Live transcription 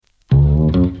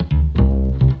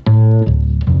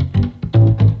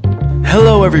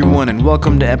Hello, everyone, and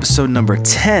welcome to episode number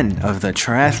 10 of the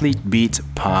Triathlete Beat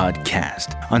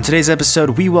podcast. On today's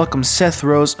episode, we welcome Seth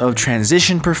Rose of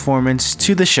Transition Performance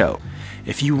to the show.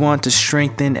 If you want to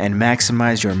strengthen and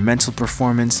maximize your mental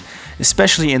performance,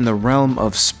 especially in the realm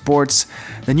of sports,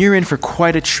 then you're in for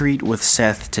quite a treat with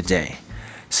Seth today.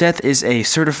 Seth is a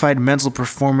certified mental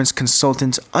performance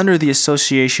consultant under the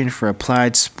Association for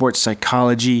Applied Sports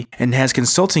Psychology and has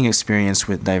consulting experience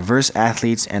with diverse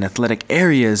athletes and athletic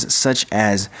areas such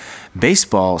as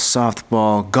baseball,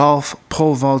 softball, golf,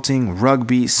 pole vaulting,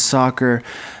 rugby, soccer,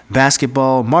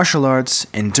 basketball, martial arts,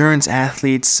 endurance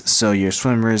athletes, so your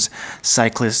swimmers,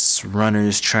 cyclists,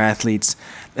 runners, triathletes,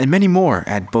 and many more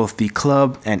at both the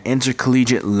club and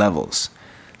intercollegiate levels.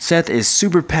 Seth is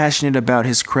super passionate about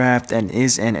his craft and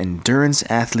is an endurance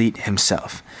athlete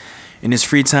himself. In his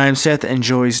free time, Seth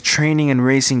enjoys training and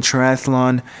racing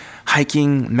triathlon,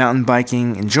 hiking, mountain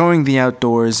biking, enjoying the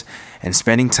outdoors, and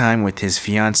spending time with his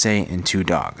fiancée and 2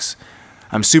 dogs.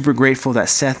 I'm super grateful that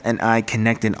Seth and I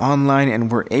connected online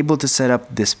and were able to set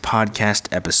up this podcast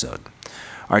episode.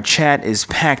 Our chat is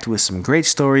packed with some great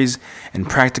stories and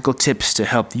practical tips to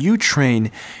help you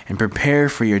train and prepare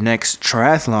for your next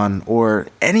triathlon or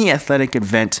any athletic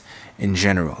event in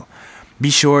general. Be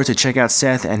sure to check out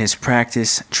Seth and his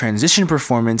practice, Transition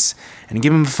Performance, and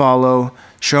give him a follow,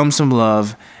 show him some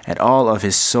love at all of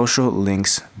his social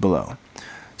links below.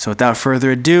 So without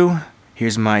further ado,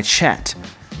 here's my chat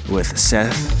with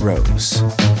Seth Rose.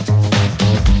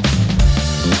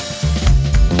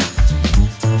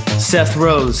 Seth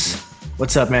Rose,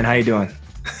 what's up, man? How you doing?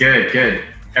 Good.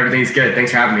 Everything's good.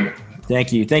 Thanks for having me.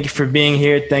 Thank you for being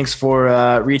here. Thanks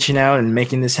for reaching out and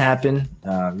making this happen.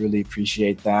 Really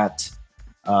appreciate that.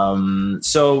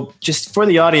 So just for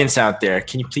the audience out there,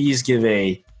 can you please give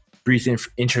a brief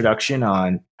introduction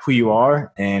on who you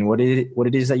are and what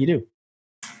it is that you do?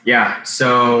 Yeah,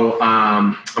 so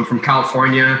I'm from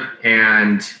California,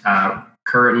 and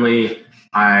currently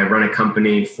I run a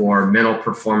company for mental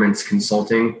performance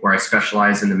consulting where I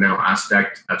specialize in the mental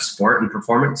aspect of sport and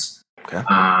performance. Okay.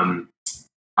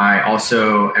 I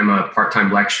also am a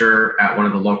part-time lecturer at one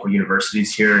of the local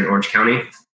universities here in Orange County,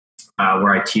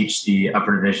 where I teach the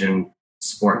upper division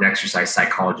sport and exercise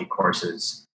psychology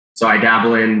courses. So I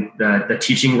dabble in the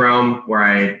teaching realm where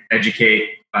I educate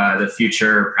the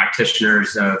future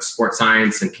practitioners of sports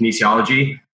science and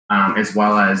kinesiology, as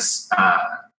well as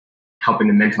helping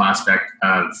the mental aspect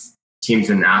of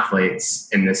teams and athletes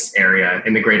in this area,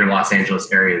 in the greater Los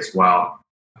Angeles area as well.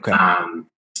 Okay.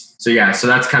 So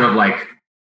that's kind of like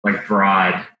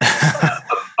broad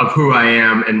of who I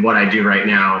am and what I do right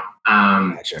now.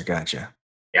 Gotcha.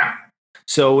 Yeah.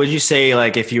 So would you say,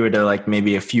 like, if you were to, like,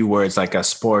 maybe a few words, like a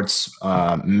sports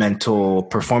mental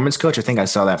performance coach? I think I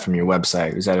saw that from your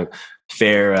website. Is that a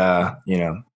fair,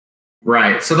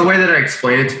 Right. So the way that I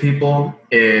explain it to people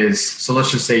is, so let's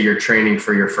just say you're training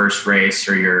for your first race,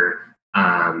 or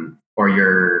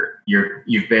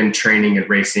you've been training and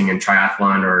racing in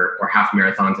triathlon or half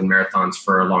marathons and marathons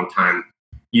for a long time.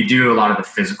 You do a lot of the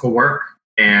physical work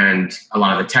and a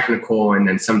lot of the technical, and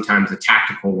then sometimes the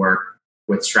tactical work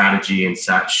with strategy and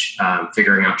such,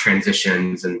 figuring out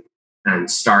transitions and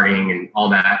starting and all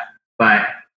that. But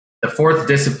the fourth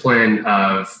discipline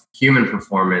of human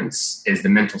performance is the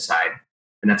mental side,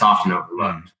 and that's often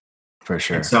overlooked. For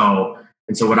sure. And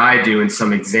so what I do, and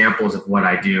some examples of what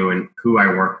I do and who I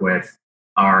work with,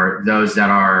 are those that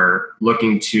are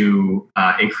looking to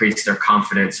increase their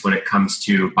confidence when it comes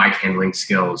to bike handling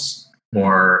skills,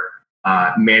 or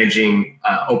managing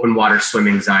open water swim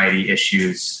anxiety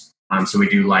issues. So we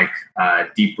do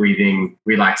deep breathing,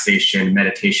 relaxation,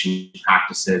 meditation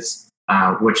practices,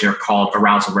 which are called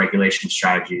arousal regulation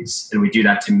strategies. And we do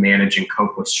that to manage and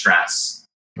cope with stress.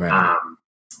 Right.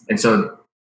 And so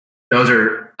those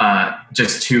are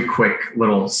just 2 quick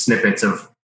little snippets of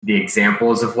the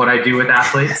examples of what I do with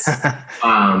athletes.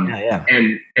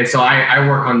 And so I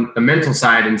work on the mental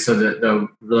side. And so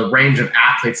the range of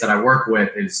athletes that I work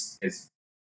with is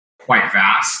quite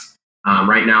vast.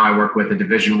 Right now I work with a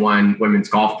Division I women's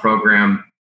golf program,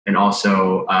 and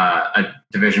also a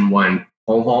Division I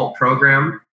pole vault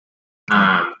program.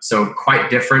 So quite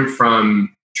different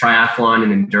from triathlon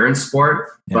and endurance sport,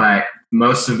 but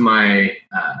most of my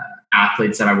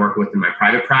athletes that I work with in my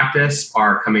private practice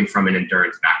are coming from an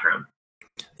endurance background.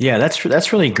 Yeah,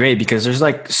 that's really great, because there's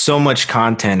like so much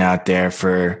content out there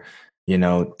for,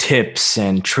 tips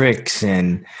and tricks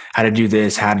and how to do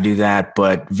this, how to do that.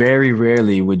 But very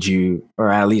rarely would you, or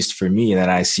at least for me, that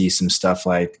I see some stuff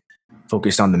like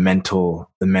focused on the mental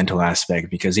aspect.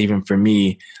 Because even for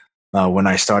me, when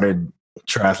I started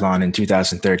triathlon in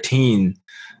 2013,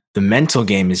 the mental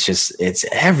game is just, it's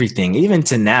everything, even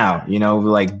to now,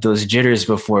 like those jitters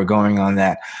before going on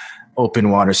that open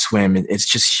water swim. It's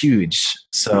just huge.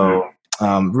 So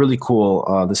really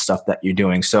cool, the stuff that you're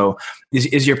doing. So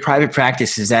is your private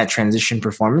practice, is that Transition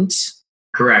Performance?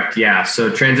 Correct. Yeah. So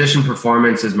Transition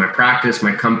Performance is my practice,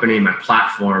 my company, my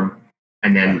platform.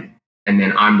 And then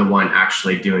I'm the one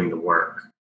actually doing the work.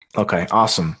 Okay.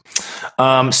 Awesome.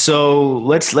 So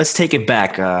let's take it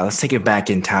back. Let's take it back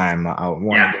in time. I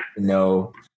want to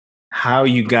know how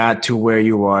you got to where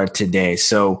you are today.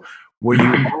 So were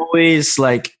you always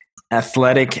like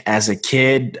athletic as a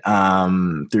kid,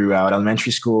 throughout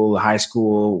elementary school, high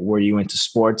school? Were you into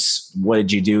sports? What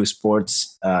did you do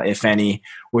sports, if any?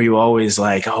 Were you always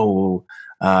like,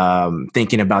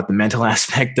 thinking about the mental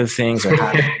aspect of things? Or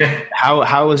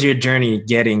how was your journey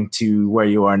getting to where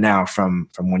you are now from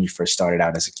when you first started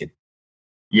out as a kid?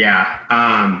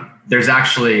 Yeah. There's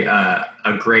actually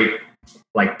a great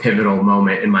like pivotal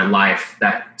moment in my life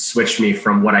that switched me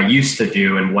from what I used to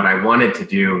do and what I wanted to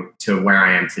do to where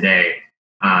I am today.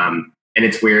 And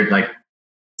it's weird. Like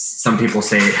some people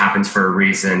say it happens for a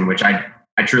reason, which I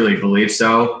truly believe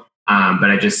so. But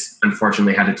I just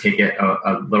unfortunately had to take it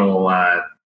a little, a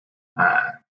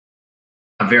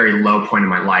very low point in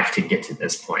my life to get to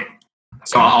this point.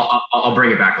 So I'll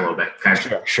bring it back a little bit.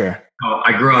 Okay? Sure. So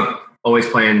I grew up always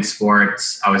playing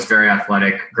sports. I was very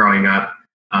athletic growing up.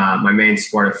 My main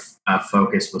sport of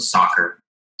focus was soccer.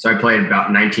 So I played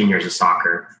about 19 years of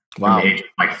soccer from the age of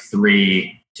like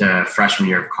 3 to freshman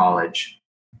year of college.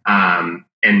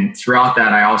 And throughout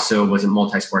that, I also was a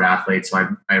multi-sport athlete. So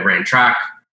I ran track.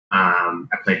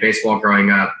 I played baseball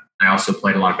growing up. I also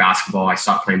played a lot of basketball. I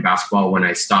stopped playing basketball when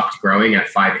I stopped growing at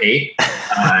 5'8".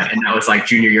 And that was like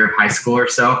junior year of high school or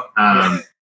so.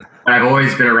 But I've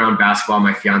always been around basketball.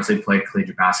 My fiance played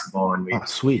collegiate basketball, and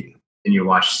sweet. And you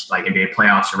watch like NBA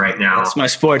playoffs right now. That's my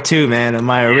sport too, man. And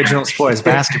my original sport is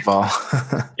basketball.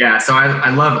 Yeah. So I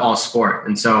love all sport.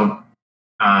 And so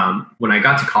when I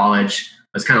got to college,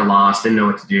 I was kind of lost, didn't know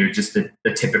what to do, just the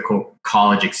typical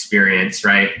college experience,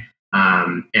 right?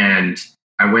 And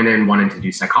I went in wanting to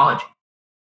do psychology.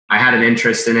 I had an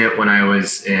interest in it when I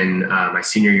was in my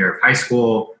senior year of high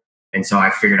school. And so I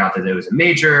figured out that it was a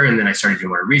major, and then I started doing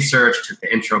more research, took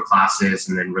the intro classes,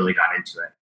 and then really got into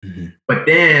it. Mm-hmm. But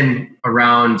then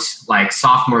around like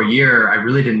sophomore year, I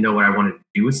really didn't know what I wanted to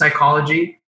do with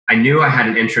psychology. I knew I had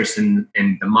an interest in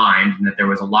the mind, and that there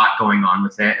was a lot going on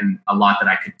with it and a lot that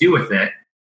I could do with it.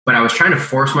 But I was trying to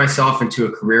force myself into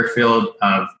a career field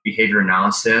of behavior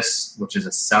analysis, which is a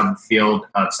subfield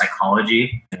of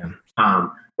psychology,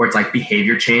 where it's like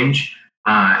behavior change.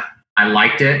 I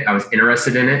liked it. I was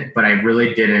interested in it, but I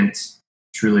really didn't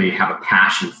truly have a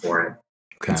passion for it.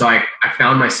 Okay. And so I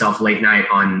found myself late night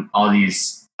on all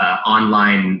these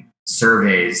online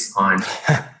surveys on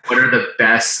what are the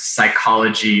best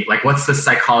psychology, like what's the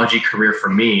psychology career for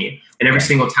me? And every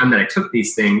single time that I took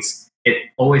these things,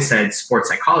 it always said sports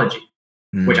psychology,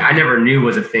 which I never knew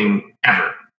was a thing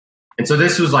ever. And so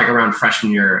this was like around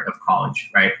freshman year of college,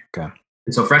 right? Okay.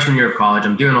 And so freshman year of college,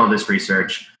 I'm doing all this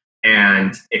research,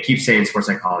 and it keeps saying sports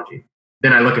psychology.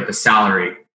 Then I look at the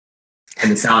salary,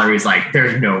 and the salary is like,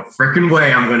 there's no freaking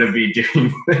way I'm going to be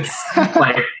doing this.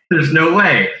 Like, there's no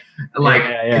way. Like,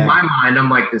 in my mind, I'm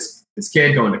like this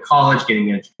kid going to college,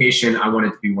 getting an education. I wanted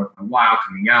to be worth my while,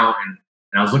 coming out, and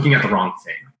I was looking at the wrong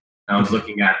thing. I was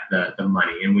looking at the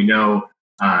money. And we know,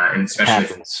 and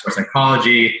especially for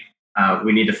psychology,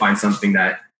 we need to find something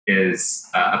that is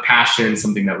a passion,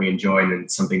 something that we enjoy, and then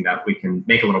something that we can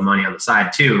make a little money on the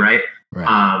side too, right?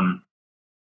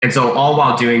 And so all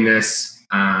while doing this,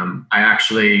 I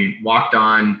actually walked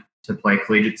on to play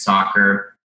collegiate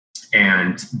soccer.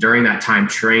 And during that time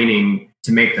training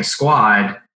to make the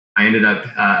squad, I ended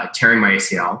up tearing my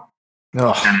ACL.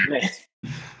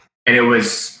 And it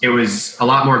was a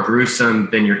lot more gruesome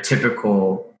than your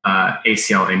typical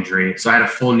ACL injury. So I had a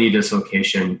full knee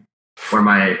dislocation where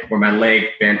my leg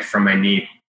bent from my knee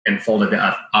and folded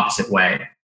the opposite way.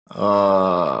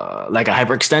 Like a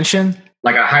hyperextension?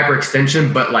 Like a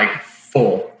hyperextension, but like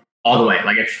full, all the way.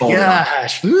 Like it folded.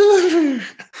 Gosh.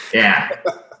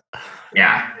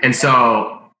 Yeah. And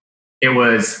so it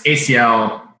was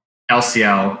ACL,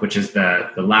 LCL, which is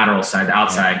the lateral side, the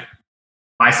outside,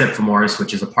 bicep femoris,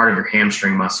 which is a part of your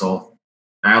hamstring muscle.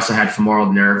 I also had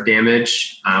femoral nerve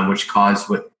damage, which caused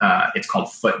what it's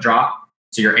called foot drop.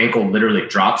 So your ankle literally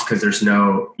drops because you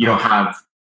don't have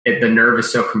it. The nerve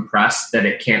is so compressed that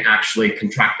it can't actually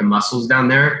contract the muscles down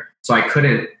there. So I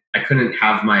couldn't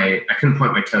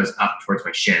point my toes up towards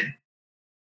my shin.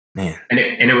 Man. And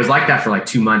it was like that for like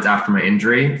 2 months after my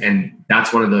injury. And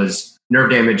that's one of those nerve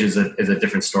damage is a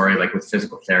different story, like with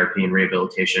physical therapy and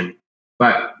rehabilitation.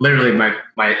 But literally my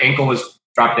ankle was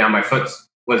dropped down, my foot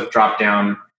was dropped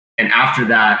down. And after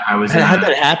that, I was how did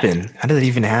that happen? How did it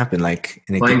even happen? Like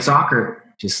playing soccer,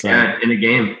 just like in a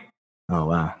game. Oh,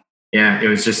 wow. Yeah, it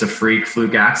was just a freak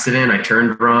fluke accident. I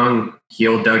turned wrong,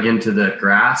 heel dug into the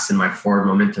grass, and my forward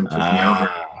momentum took me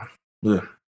over.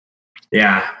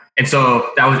 Yeah. And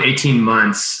so that was 18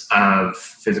 months of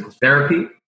physical therapy.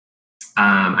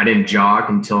 I didn't jog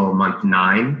until month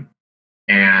 9.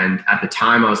 And at the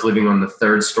time, I was living on the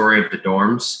 3rd story of the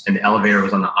dorms, and the elevator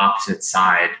was on the opposite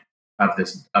side of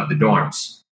the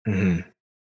dorms. Mm-hmm.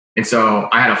 And so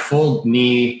I had a full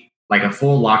knee, like a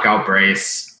full lockout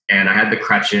brace, and I had the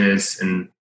crutches, and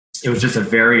it was just a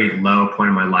very low point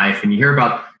in my life. And you hear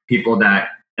about people that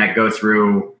go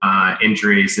through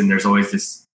injuries, and there's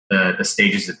always the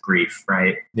stages of grief,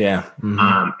 right? Yeah.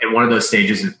 Mm-hmm. And one of those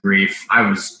stages of grief, I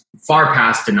was far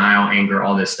past denial, anger,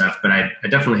 all this stuff, but I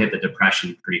definitely hit the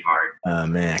depression pretty hard.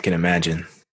 Man, I can imagine.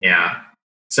 Yeah.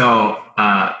 So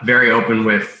very open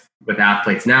with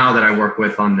athletes now that I work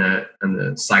with on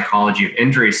the psychology of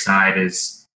injury side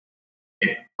is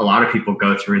a lot of people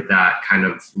go through that kind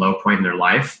of low point in their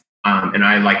life. And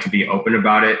I like to be open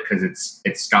about it because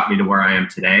it's got me to where I am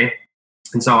today.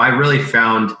 And so I really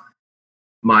found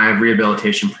my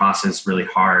rehabilitation process really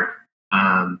hard.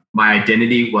 My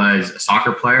identity was a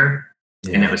soccer player,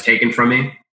 and it was taken from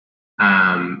me.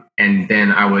 And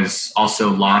then I was also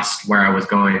lost where I was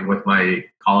going with my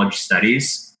college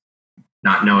studies,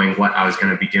 not knowing what I was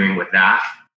going to be doing with that.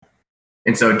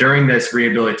 And so during this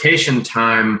rehabilitation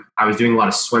time, I was doing a lot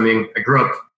of swimming. I grew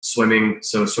up swimming,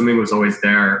 so swimming was always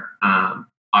there.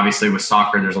 Obviously with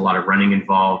soccer, there's a lot of running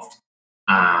involved.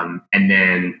 And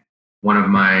then one of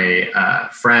my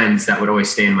friends that would always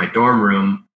stay in my dorm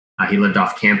room, he lived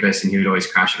off campus and he would always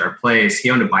crash at our place. He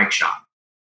owned a bike shop.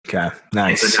 Okay,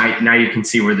 nice. And so now you can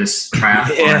see where this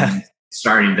triathlon is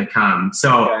starting to come.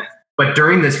 So, but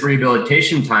during this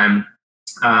rehabilitation time,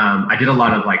 I did a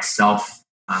lot of like self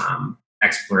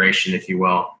exploration, if you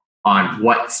will, on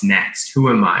what's next. Who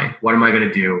am I? What am I going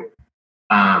to do?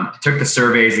 Took the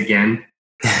surveys again.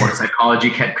 Sports psychology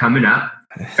kept coming up.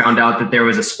 Found out that there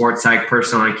was a sports psych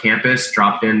person on campus,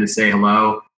 dropped in to say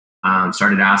hello,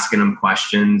 started asking them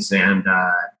questions, and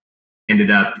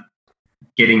ended up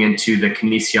getting into the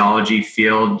kinesiology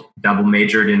field, double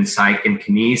majored in psych and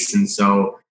kines. And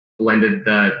so blended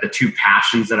the two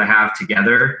passions that I have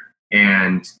together.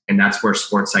 And that's where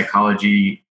sports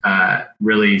psychology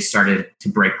really started to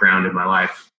break ground in my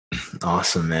life.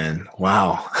 Awesome, man.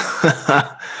 Wow.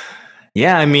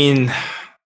 Yeah, I mean,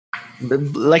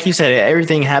 like you said,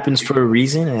 everything happens for a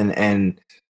reason, and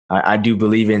I do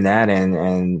believe in that.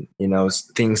 And you know,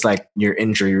 things like your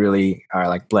injury really are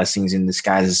like blessings in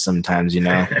disguises sometimes. You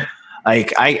know,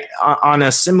 like on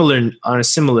a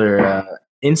similar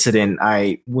incident,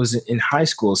 I was in high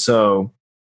school. So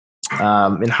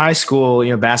in high school, you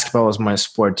know, basketball was my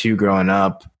sport too. Growing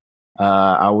up,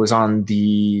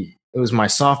 it was my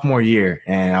sophomore year,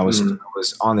 and I was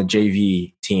on the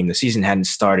JV team. The season hadn't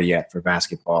started yet for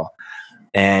basketball.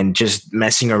 And just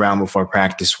messing around before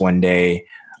practice one day,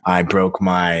 I broke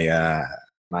my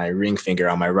my ring finger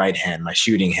on my right hand, my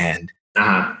shooting hand.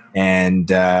 Uh-huh. And,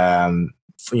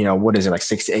 you know, what is it, like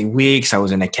 6 to 8 weeks? I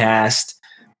was in a cast.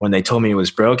 When they told me it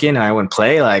was broken and I wouldn't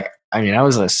play, like, I mean, I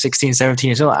was like 16, 17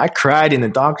 years old. I cried in the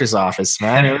doctor's office,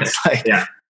 man. It was like,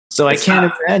 So I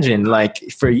can't imagine,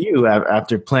 like, for you,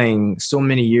 after playing so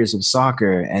many years of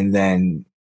soccer and then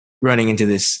running into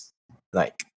this,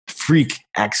 like, freak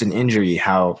accident injury,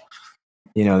 how,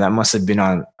 you know, that must have been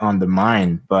on the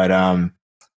mind. But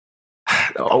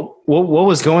what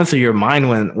was going through your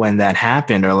mind when that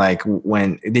happened? Or like,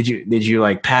 when did you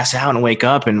like pass out and wake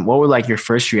up? And what were like your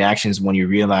first reactions when you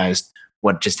realized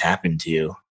what just happened to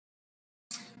you?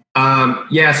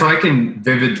 So I can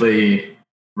vividly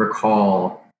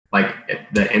recall like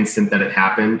the instant that it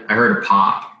happened. I heard a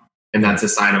pop, and that's a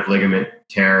sign of ligament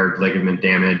tear, ligament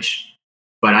damage.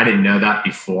 But I didn't know that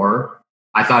before.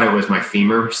 I thought it was my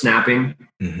femur snapping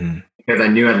because I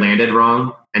knew I landed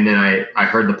wrong. And then I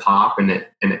heard the pop and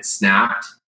it snapped.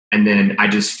 And then I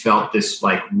just felt this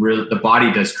like the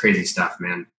body does crazy stuff,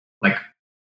 man. Like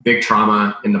big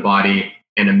trauma in the body.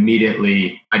 And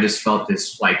immediately I just felt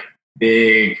this like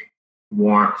big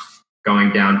warmth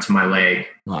going down to my leg.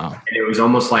 Wow. And it was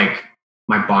almost like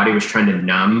my body was trying to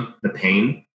numb the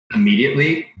pain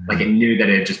immediately. Like it knew that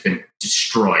it had just been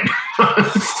destroyed.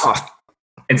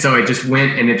 And so it just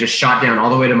went and it just shot down all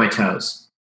the way to my toes.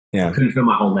 Yeah. I couldn't feel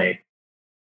my whole leg.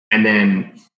 And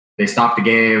then they stopped the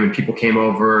game and people came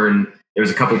over, and there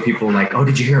was a couple of people like, "Oh,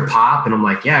 did you hear a pop?" And I'm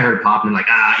like, "Yeah, I heard a pop." And they're like,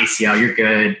 "ACL, you're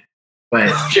good."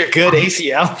 But you're good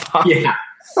ACL. Yeah.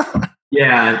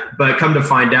 Yeah. But come to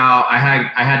find out, I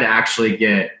had to actually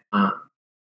get an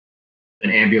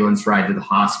ambulance ride to the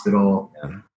hospital.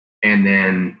 Yeah. And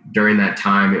then during that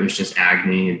time, it was just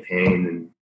agony and pain. And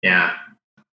yeah.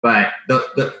 But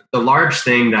the large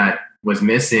thing that was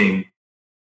missing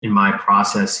in my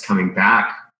process coming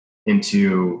back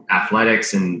into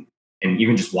athletics and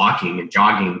even just walking and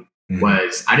jogging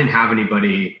was I didn't have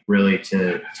anybody really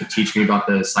to teach me about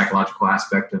the psychological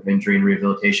aspect of injury and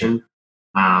rehabilitation.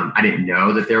 I didn't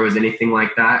know that there was anything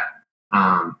like that.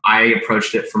 I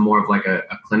approached it from more of like a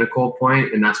clinical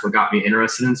point, and that's what got me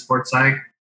interested in sports psych.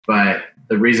 But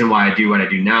the reason why I do what I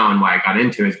do now and why I got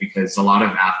into it is because a lot of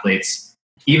athletes,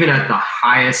 even at the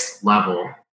highest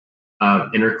level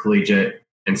of intercollegiate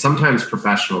and sometimes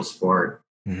professional sport,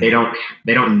 they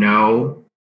don't know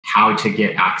how to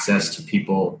get access to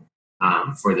people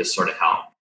for this sort of help.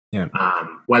 Yeah.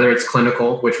 Whether it's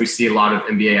clinical, which we see a lot of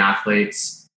NBA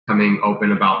athletes coming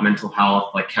open about mental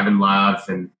health, like Kevin Love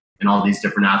and all these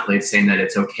different athletes saying that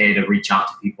it's okay to reach out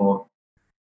to people,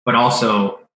 but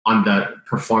also on the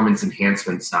performance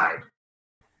enhancement side.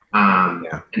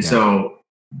 So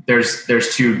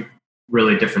there's two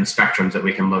really different spectrums that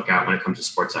we can look at when it comes to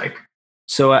sports psych.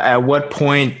 So at what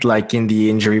point, like in the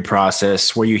injury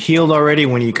process, were you healed already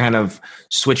when you kind of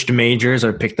switched majors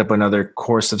or picked up another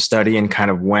course of study and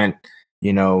kind of went,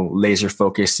 laser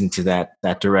focused into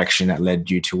that direction that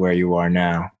led you to where you are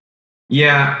now?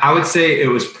 Yeah, I would say it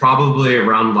was probably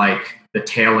around like the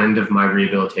tail end of my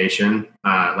rehabilitation,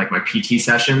 like my PT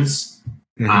sessions.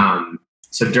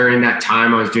 So during that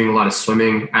time, I was doing a lot of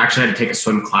swimming. I actually had to take a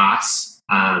swim class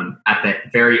at the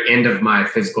very end of my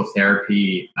physical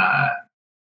therapy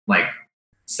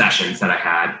sessions that I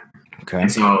had. Okay. And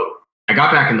so I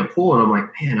got back in the pool and I'm like,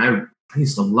 man, I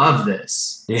used to love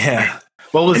this. Yeah.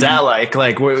 What was that like?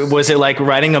 Like, was it like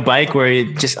riding a bike where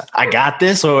you just, I got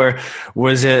this, or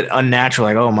was it unnatural?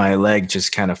 Like, oh, my leg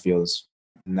just kind of feels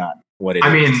not what it is.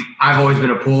 I mean, I've always been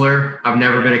a pooler. I've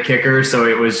never been a kicker. So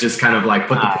it was just kind of like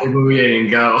put the pool buoy in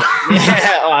and go.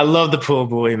 Yeah. Oh, I love the pool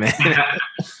buoy, man.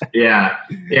 Yeah.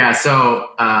 Yeah.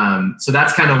 So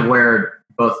that's kind of where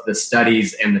both the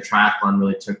studies and the triathlon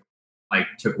really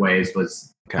took ways,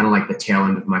 was kind of like the tail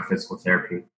end of my physical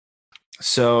therapy.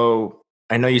 So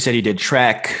I know you said you did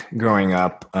track growing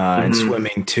up and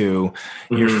swimming too.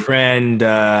 Your friend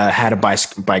had a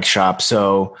bike shop.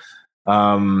 So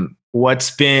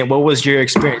what was your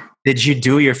experience? Did you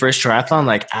do your first triathlon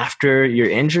like after your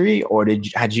injury, or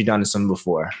had you done some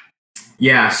before?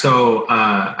 Yeah. So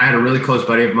I had a really close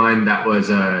buddy of mine that was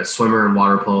a swimmer and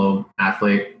water polo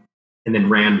athlete, and then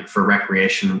ran for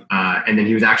recreation. And then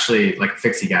he was actually like a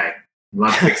fixie guy. He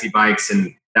loved fixie bikes,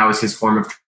 and that was his form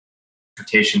of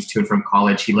transportation to and from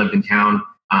college. He lived in town,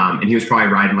 and he was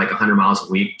probably riding like 100 miles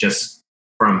a week just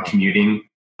from commuting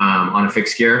on a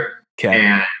fixed gear. Okay.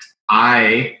 And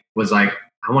I was like,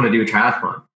 I want to do a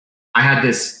triathlon. I had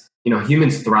this,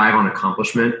 humans thrive on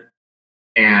accomplishment.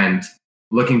 And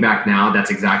looking back now,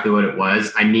 that's exactly what it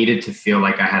was. I needed to feel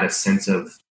like I had a sense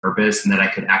of purpose and that I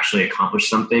could actually accomplish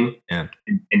something and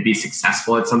be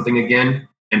successful at something again.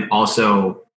 And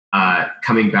also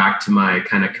coming back to my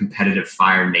kind of competitive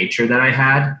fire nature that I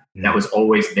had that was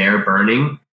always there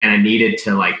burning, and I needed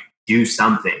to like do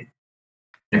something.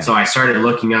 And so I started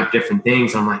looking up different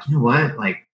things. I'm like, you know what?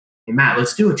 Like, hey, Matt,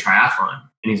 let's do a triathlon.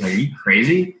 And he's like, are you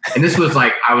crazy? And this was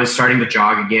like, I was starting to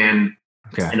jog again.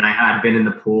 Okay. And I had been in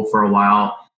the pool for a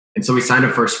while. And so we signed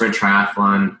up for a sprint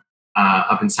triathlon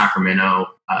up in Sacramento,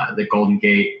 the Golden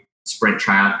Gate Sprint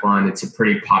Triathlon. It's a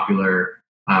pretty popular,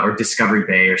 or Discovery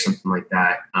Bay or something like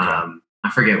that. I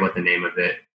forget what the name of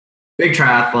it. Big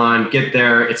triathlon, get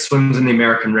there. It swims in the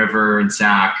American River in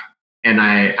Sac. And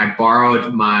I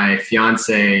borrowed my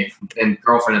fiance and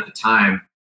girlfriend at the time,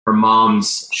 her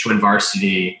mom's Schwinn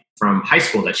varsity from high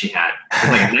school that she had. It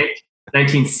was like a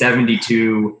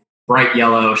 1972 bright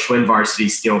yellow Schwinn varsity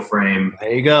steel frame.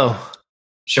 There you go.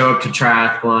 Show up to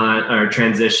triathlon or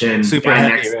transition. Super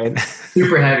heavy, right?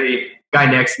 Super heavy. Guy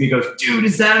next to me goes, dude,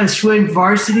 is that a Schwinn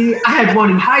varsity? I had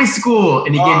one in high school.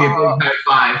 And he gave me a big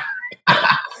high five.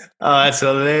 Oh, that's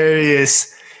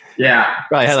hilarious. Yeah.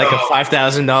 Probably had like a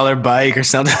 $5,000 bike or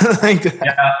something like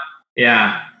that.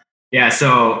 Yeah.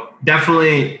 So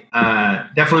definitely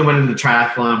went into the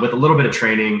triathlon with a little bit of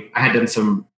training. I had done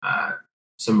some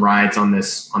rides on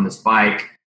this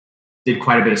bike, did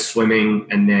quite a bit of swimming,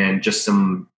 and then just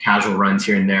some casual runs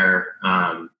here and there.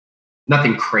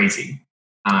 Nothing crazy.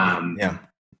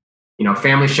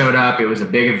 Family showed up. It was a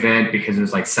big event because it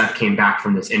was like Seth came back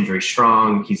from this injury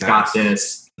strong. He's got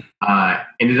this.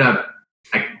 Ended up,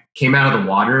 I came out of the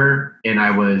water and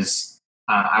I was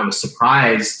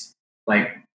surprised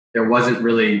like there wasn't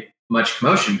really much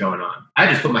commotion going on. I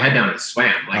just put my head down and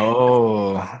swam.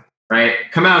 Like, right?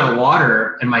 Come out of the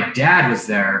water, and my dad was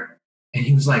there, and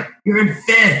he was like, "You're in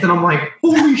 5th," and I'm like,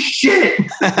 "Holy shit!"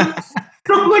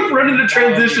 I'm like running to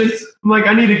transitions. I'm like,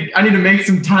 I need to make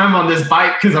some time on this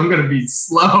bike because I'm gonna be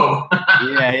slow.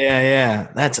 yeah.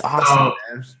 That's awesome,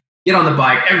 man. Get on the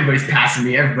bike. Everybody's passing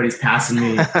me. And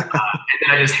then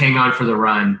I just hang on for the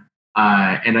run.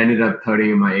 And I ended up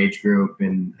podiuming my age group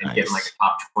and getting like a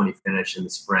top 20 finish in the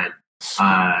sprint.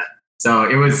 So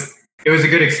it was a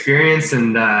good experience,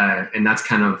 and that's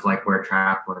kind of like where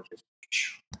triathlon is.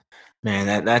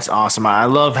 Man, that's awesome. I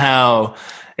love how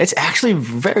it's actually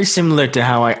very similar to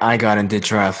how I got into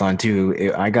triathlon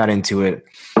too. I got into it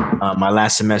my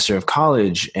last semester of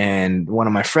college, and one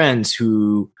of my friends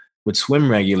who would swim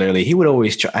regularly, he would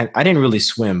always try. I didn't really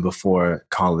swim before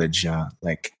college,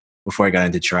 before I got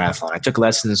into triathlon. I took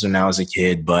lessons when I was a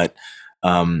kid, but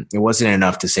it wasn't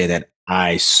enough to say that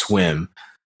I swim.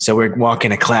 So we're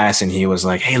walking to class, and he was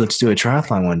like, "Hey, let's do a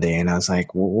triathlon one day." And I was like,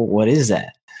 "What is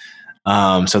that?"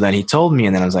 So then he told me,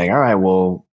 and then I was like, "All right,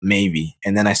 well, maybe."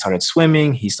 And then I started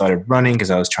swimming. He started running because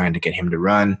I was trying to get him to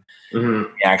run.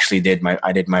 Mm-hmm.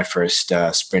 I did my first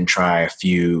sprint try a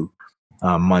few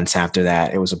months after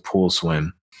that. It was a pool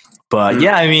swim. But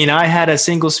yeah, I mean, I had a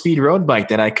single speed road bike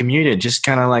that I commuted just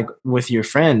kind of like with your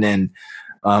friend. And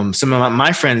some of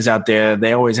my friends out there,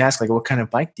 they always ask like, "What kind of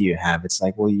bike do you have?" It's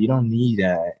like, well, you don't need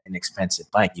an expensive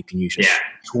bike. You can use a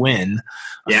twin,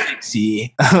 a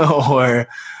fixie, or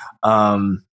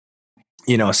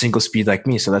a single speed like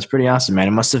me. So that's pretty awesome, man.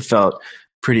 It must have felt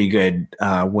pretty good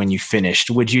when you finished.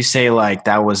 Would you say like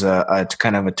that was a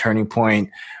kind of a turning point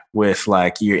with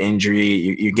like your injury?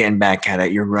 You're getting back at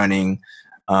it, you're running,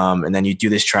 and then you do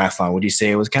this triathlon. Would you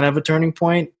say it was kind of a turning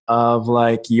point of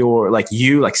like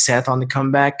like Seth on the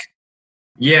comeback?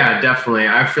 Yeah, definitely.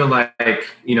 I feel like,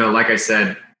 like I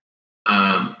said,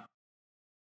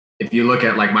 if you look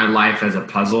at like my life as a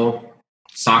puzzle,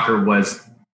 soccer was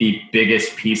the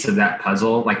biggest piece of that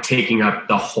puzzle, like taking up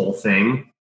the whole thing.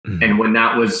 Mm-hmm. And when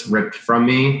that was ripped from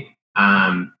me,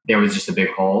 there was just a big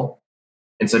hole.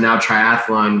 And so now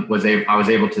triathlon I was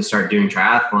able to start doing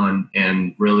triathlon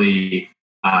and really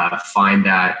find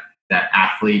that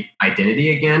athlete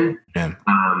identity again. Yeah.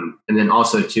 And then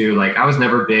also too, like I was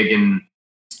never big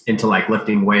into like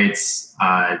lifting weights.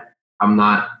 I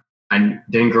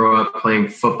didn't grow up playing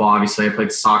football. Obviously I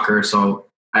played soccer. So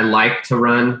I like to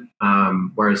run,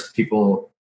 whereas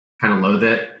people kind of loathe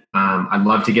it. I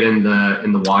love to get in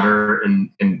the water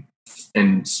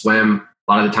and swim.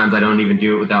 A lot of the times I don't even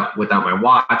do it without my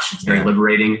watch. It's very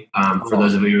liberating. For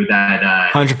those of you that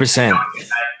 100%.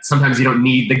 Sometimes you don't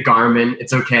need the Garmin.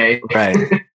 It's okay. Right.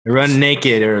 Run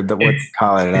naked or what you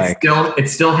call it. It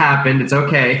still happened. It's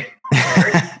okay.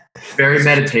 Very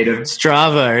meditative.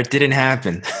 Strava, it didn't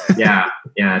happen. Yeah.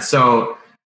 So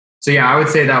yeah, I would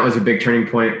say that was a big turning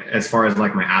point as far as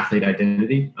like my athlete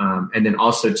identity. And then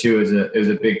also too, it was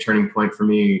a big turning point for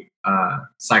me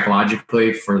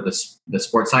psychologically for the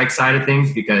sports psych side of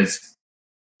things, because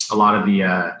a lot of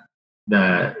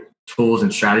the tools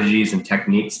and strategies and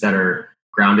techniques that are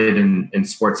grounded in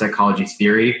sports psychology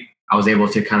theory, I was able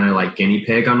to kind of like guinea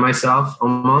pig on myself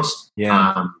almost.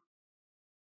 Yeah.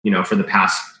 For the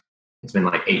past, it's been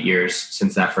like 8 years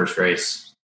since that first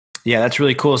race. Yeah, that's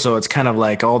really cool. So it's kind of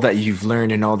like all that you've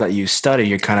learned and all that you study,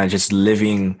 you're kind of just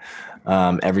living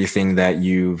everything that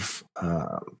you've,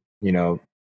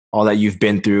 all that you've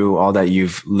been through, all that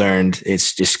you've learned.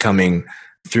 It's just coming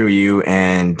through you,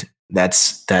 and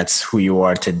that's who you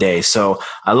are today. So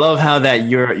I love how that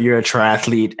you're a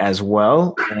triathlete as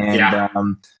well,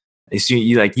 and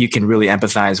you can really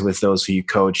empathize with those who you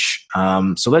coach.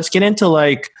 So let's get into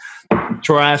like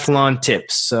triathlon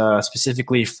tips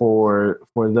specifically for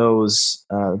those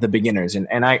the beginners, and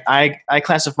I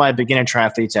classify beginner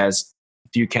triathletes as a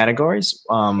few categories.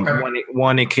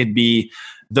 One, it could be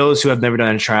those who have never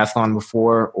done a triathlon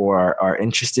before or are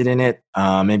interested in it.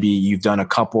 Maybe you've done a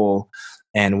couple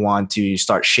and want to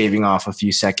start shaving off a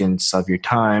few seconds of your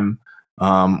time,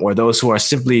 or those who are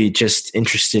simply just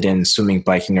interested in swimming,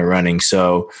 biking, or running.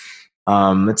 So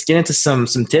let's get into some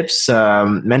tips,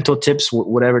 mental tips,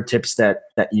 whatever tips that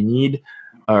you need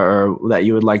or that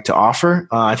you would like to offer.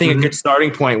 I think a good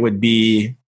starting point would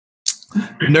be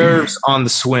nerves on the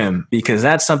swim, because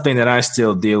that's something that I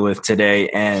still deal with today.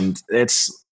 And it's,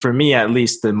 for me at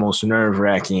least, the most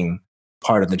nerve-wracking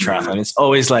part of the triathlon. It's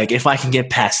always like, if I can get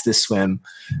past this swim,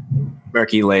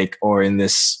 murky lake, or in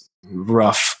this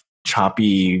rough,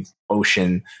 choppy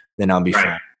ocean, then I'll be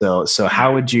fine. So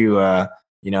how would you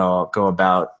go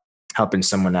about helping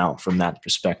someone out from that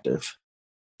perspective?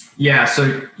 Yeah.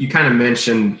 So you kind of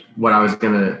mentioned what I was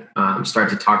going to start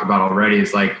to talk about already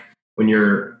is like when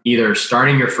you're either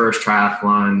starting your first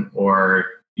triathlon or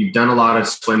you've done a lot of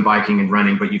swim, biking, and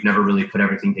running, but you've never really put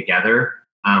everything together.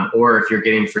 Or if you're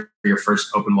getting for your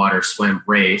first open water swim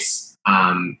race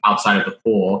outside of the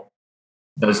pool,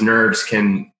 those nerves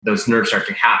start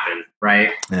to happen,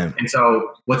 right? Yeah. And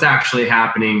so what's actually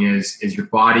happening is your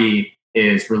body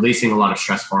is releasing a lot of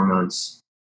stress hormones.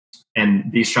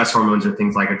 And these stress hormones are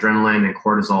things like adrenaline and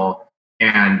cortisol,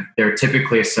 and they're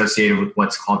typically associated with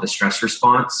what's called the stress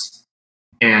response.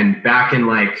 And back in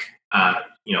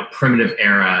primitive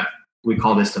era, we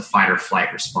call this the fight or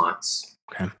flight response.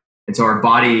 Okay. And so our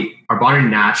body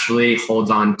naturally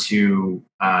holds on to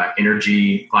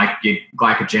energy,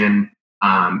 glycogen,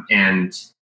 and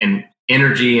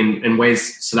energy in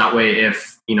ways so that way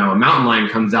if a mountain lion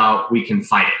comes out, we can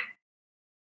fight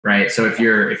it, right? So if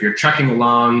you're trekking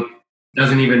along,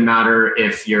 doesn't even matter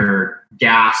if you're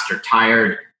gassed or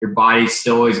tired, your body's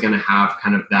still always going to have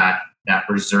kind of that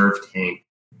reserve tank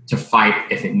to fight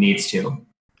if it needs to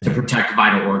protect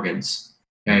vital organs.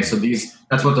 Okay, so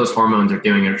that's what those hormones are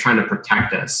doing. They're trying to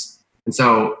protect us. And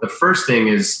so the first thing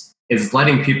is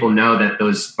letting people know that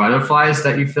those butterflies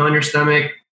that you feel in your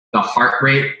stomach, the heart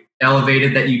rate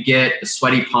elevated that you get, the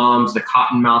sweaty palms, the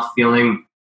cotton mouth feeling,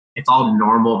 it's all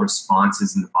normal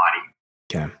responses in the body.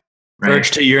 Okay. Right?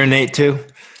 Urge to urinate too.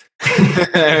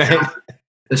 The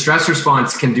stress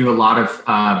response can do a lot of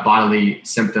bodily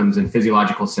symptoms and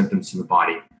physiological symptoms to the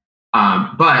body.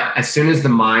 But as soon as the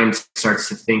mind starts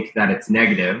to think that it's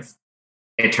negative,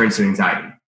 it turns to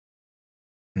anxiety.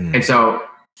 And so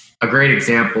a great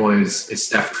example is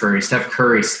Steph Curry. Steph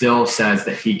Curry still says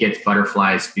that he gets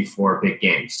butterflies before big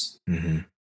games. Mm-hmm.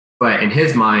 But in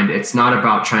his mind, it's not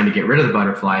about trying to get rid of the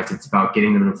butterflies. It's about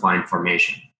getting them in flying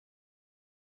formation.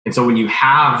 And so when you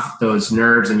have those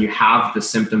nerves and you have the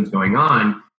symptoms going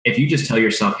on, if you just tell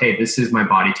yourself, hey, this is my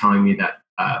body telling me that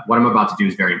what I'm about to do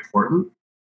is very important,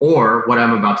 or what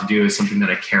I'm about to do is something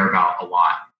that I care about a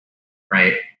lot,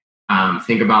 right?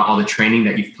 Think about all the training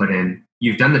that you've put in.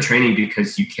 You've done the training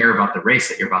because you care about the race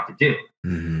that you're about to do,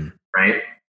 mm-hmm. right?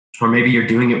 Or maybe you're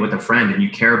doing it with a friend and you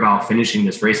care about finishing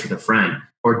this race with a friend,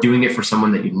 or doing it for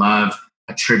someone that you love,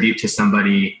 a tribute to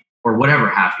somebody, or whatever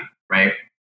have you, right?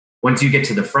 Once you get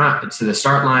to the front, to the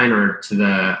start line or to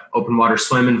the open water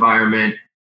swim environment,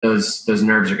 those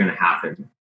nerves are going to happen.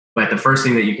 But the first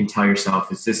thing that you can tell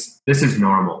yourself is this is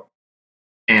normal,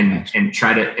 and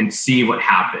try to and see what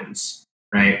happens,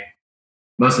 right?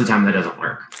 Most of the time that doesn't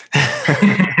work.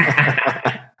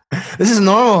 This is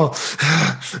normal.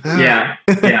 Yeah.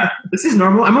 This is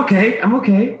normal. I'm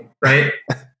okay. Right?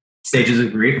 Stages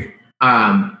of grief.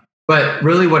 But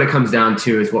really what it comes down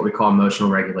to is what we call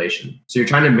emotional regulation. So you're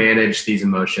trying to manage these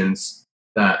emotions,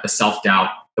 the self-doubt,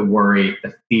 the worry,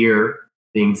 the fear,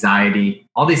 the anxiety.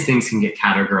 All these things can get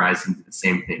categorized into the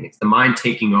same thing. It's the mind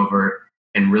taking over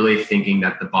and really thinking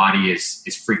that the body is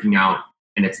freaking out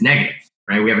and it's negative,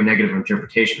 right? We have a negative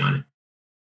interpretation on it.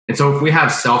 And so if we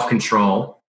have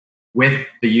self-control with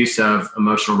the use of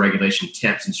emotional regulation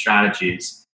tips and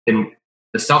strategies, then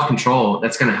the self-control,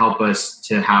 that's going to help us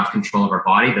to have control of our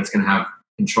body. That's going to have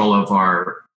control of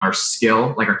our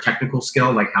skill, like our technical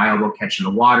skill, like high elbow catch in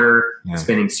the water,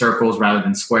 spinning circles rather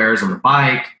than squares on the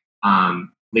bike,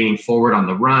 leaning forward on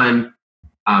the run.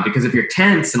 Because if you're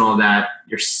tense and all that,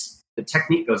 the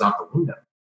technique goes out the window.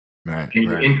 Right. And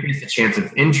you increase the chance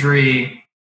of injury.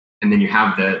 And then you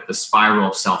have the spiral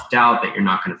of self-doubt that you're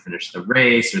not going to finish the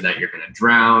race or that you're going to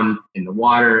drown in the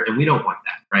water. And we don't want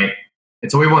that, right?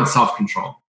 And so we want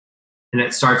self-control. And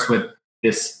it starts with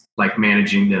this, like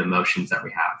managing the emotions that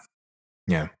we have.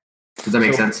 Yeah. Does that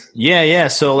make sense? Yeah.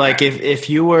 So like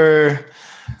if you were,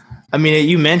 I mean,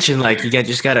 you mentioned like you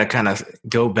just got to kind of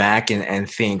go back and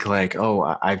think like,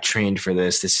 oh, I've trained for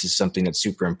this. This is something that's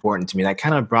super important to me. That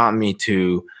kind of brought me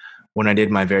to when I did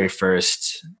my very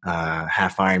first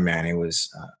half Ironman. It was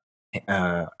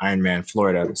Ironman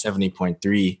Florida, 70.3.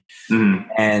 Mm-hmm.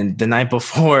 And the night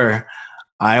before,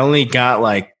 I only got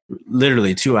like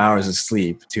literally 2 hours of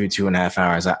sleep, 2.5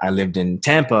 hours. I lived in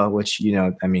Tampa, which,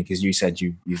 because you said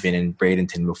you've been in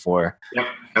Bradenton before. Yep.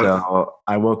 So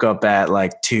I woke up at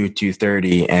like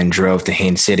 2:30 and drove to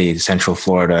Haines City, Central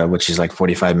Florida, which is like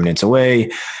 45 minutes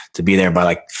away, to be there by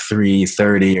like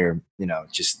 3:30 or,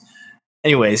 just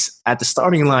anyways, at the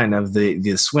starting line of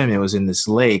the swim, it was in this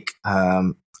lake.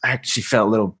 I actually felt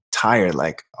a little tired,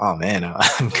 like, oh man,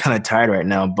 I'm kind of tired right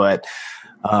now. But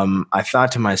I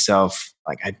thought to myself,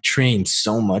 like, I've trained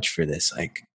so much for this.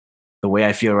 Like, the way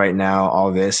I feel right now,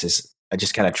 all this is, I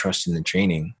just gotta trust in the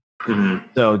training. Mm-hmm.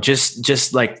 So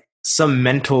just like some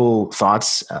mental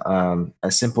thoughts,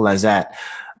 as simple as that.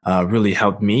 really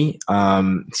helped me.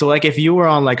 So like if you were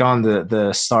on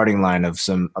the starting line of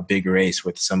a big race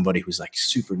with somebody who's like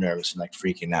super nervous and like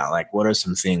freaking out, like what are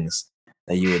some things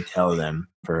that you would tell them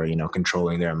for,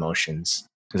 controlling their emotions?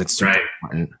 Because it's super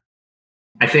important.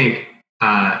 I think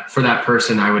for that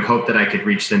person, I would hope that I could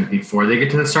reach them before they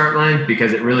get to the start line,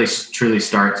 because it really truly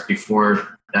starts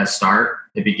before that start.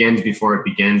 It begins before it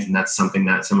begins. And that's something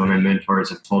that some of my mentors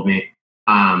have told me.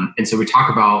 And so we talk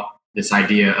about this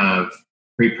idea of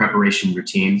pre-preparation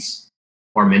routines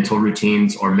or mental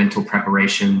routines or mental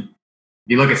preparation.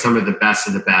 If you look at some of the best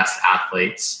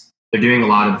athletes, they're doing a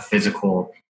lot of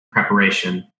physical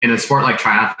preparation. In a sport like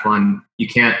triathlon, you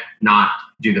can't not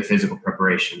do the physical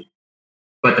preparation.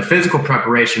 But the physical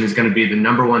preparation is going to be the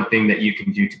number one thing that you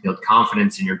can do to build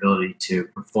confidence in your ability to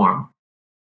perform,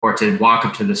 or to walk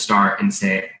up to the start and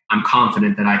say, I'm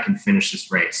confident that I can finish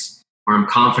this race, or I'm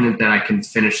confident that I can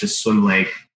finish this swim leg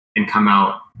and come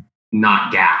out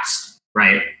not gassed,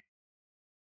 right?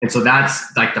 And so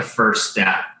that's like the first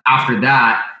step. After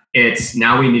that, it's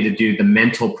now we need to do the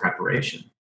mental preparation.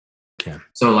 Okay.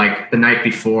 So like the night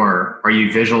before, are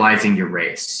you visualizing your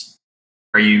race?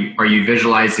 Are you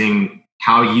visualizing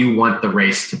how you want the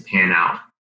race to pan out?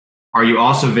 Are you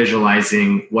also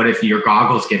visualizing what if your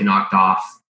goggles get knocked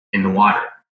off in the water?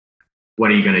 What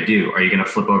are you going to do? Are you going to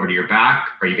flip over to your back?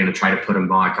 Are you going to try to put them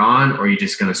back on? Or are you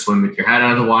just going to swim with your head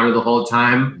out of the water the whole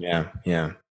time?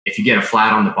 Yeah. If you get a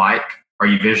flat on the bike, are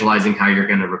you visualizing how you're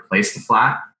going to replace the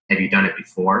flat? Have you done it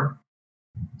before?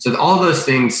 So all those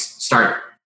things start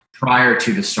prior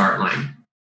to the start line.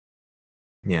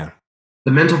 Yeah.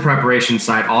 The mental preparation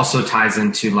side also ties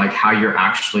into like how you're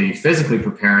actually physically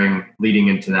preparing leading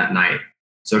into that night.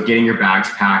 So getting your bags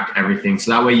packed, everything.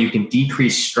 So that way you can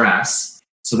decrease stress.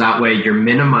 So that way you're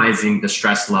minimizing the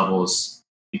stress levels,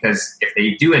 because if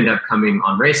they do end up coming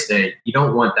on race day, you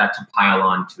don't want that to pile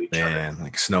on to each other. Yeah,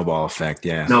 like snowball effect.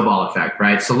 Yeah. Snowball effect,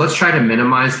 right? So let's try to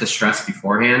minimize the stress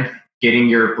beforehand, getting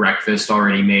your breakfast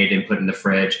already made and put in the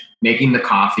fridge, making the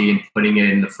coffee and putting it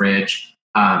in the fridge,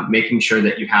 making sure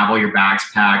that you have all your bags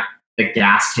packed, the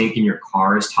gas tank in your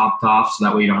car is topped off, so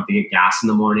that way you don't have to get gas in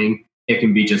the morning. It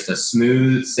can be just a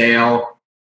smooth sail.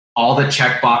 All the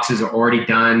check boxes are already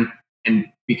done.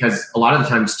 And because a lot of the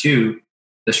times too,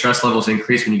 the stress levels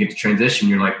increase when you get to transition.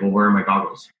 You're like, well, where are my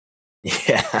goggles?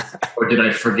 Yeah. Or did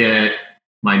I forget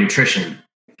my nutrition?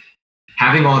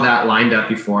 Having all that lined up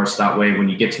before, so that way when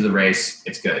you get to the race,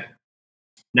 it's good.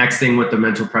 Next thing with the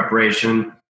mental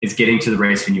preparation is getting to the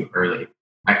race venue early.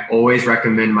 I always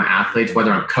recommend my athletes,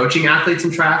 whether I'm coaching athletes in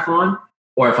triathlon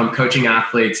or if I'm coaching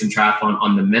athletes in triathlon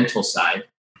on the mental side,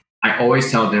 I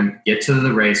always tell them, get to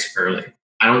the race early.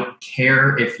 I don't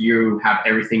care if you have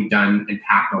everything done and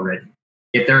packed already.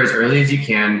 Get there as early as you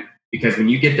can, because when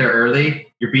you get there early,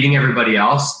 you're beating everybody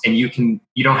else, and you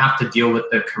don't have to deal with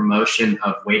the commotion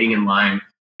of waiting in line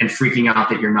and freaking out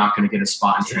that you're not going to get a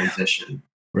spot in transition.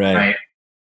 Right?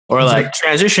 Or like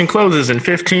transition closes in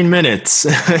 15 minutes.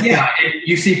 Yeah, and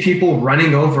you see people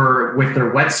running over with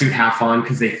their wetsuit half on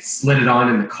because they slid it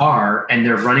on in the car, and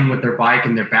they're running with their bike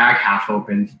and their bag half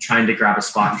open, trying to grab a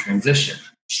spot in transition.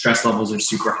 Stress levels are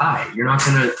super high. You're not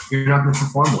gonna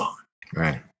perform well.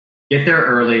 Right. Get there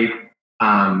early.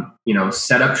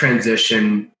 Set up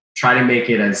transition. Try to make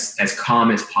it as calm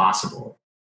as possible,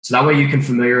 so that way you can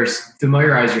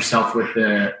familiarize yourself with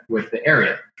the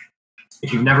area.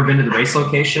 If you've never been to the race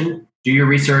location, do your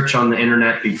research on the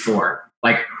internet before,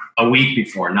 like a week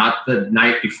before, not the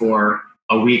night before,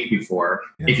 a week before.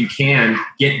 Yeah. If you can,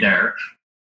 get there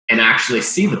and actually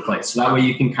see the place, so that way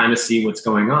you can kind of see what's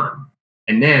going on.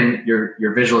 And then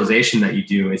your visualization that you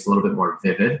do is a little bit more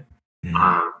vivid,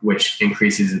 which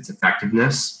increases its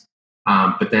effectiveness.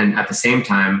 But then at the same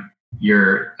time,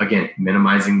 you're, again,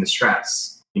 minimizing the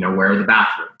stress. Where are the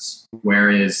bathrooms?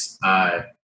 Where is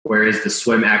the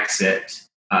swim exit?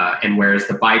 And where is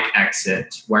the bike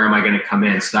exit? Where am I going to come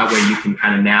in? So that way you can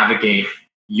kind of navigate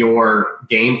your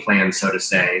game plan, so to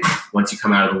say, once you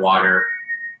come out of the water,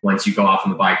 once you go off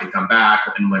on the bike and come back,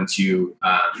 and once you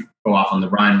go off on the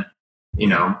run.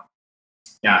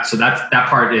 So that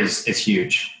part is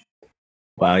huge.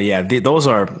 Wow. Yeah. Those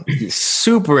are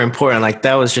super important. Like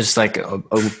that was just like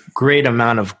a great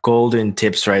amount of golden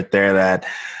tips right there that,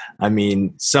 I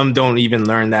mean, some don't even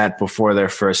learn that before their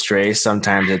first race.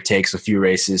 Sometimes it takes a few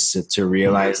races to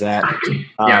realize that.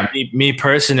 Yeah. Me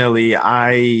personally,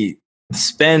 I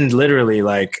spend literally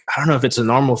I don't know if it's a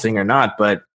normal thing or not,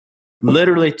 but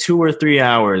literally 2 or 3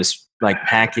 hours,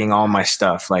 packing all my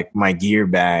stuff, like my gear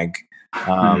bag,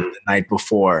 the night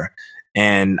before.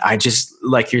 And I just,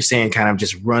 like you're saying, kind of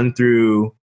just run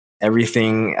through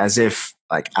everything as if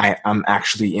I'm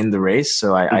actually in the race.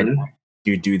 So I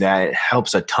you do that, it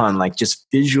helps a ton. Like just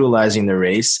visualizing the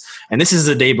race. And this is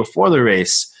the day before the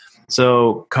race.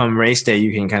 So come race day,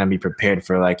 you can kind of be prepared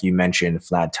for, like you mentioned,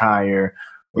 flat tire,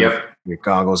 or your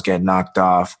goggles get knocked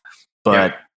off.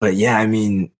 But yeah, I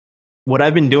mean, what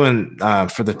I've been doing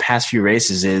for the past few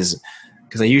races is,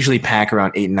 because I usually pack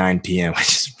around 8, 9 p.m.,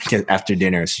 which is after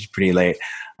dinner, so it's pretty late.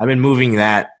 I've been moving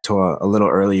that to a little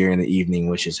earlier in the evening,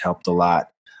 which has helped a lot.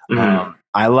 Mm-hmm.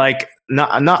 I like,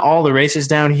 not all the races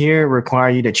down here require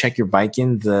you to check your bike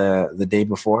in the day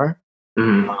before.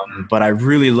 Mm-hmm. But I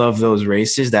really love those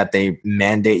races that they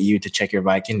mandate you to check your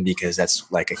bike in, because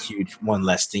that's like a huge one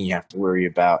less thing you have to worry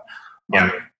about on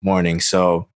the morning.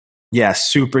 So yeah,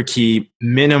 super key.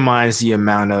 Minimize the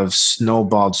amount of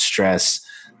snowballed stress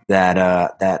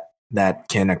that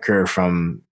can occur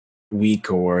from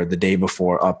week or the day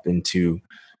before up into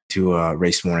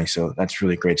race morning. So that's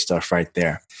really great stuff right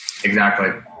there. Exactly.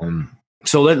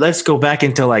 So let's go back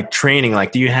into like training.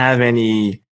 Like, do you have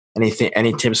any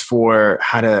tips for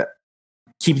how to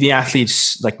keep the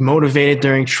athletes like motivated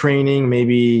during training?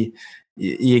 Maybe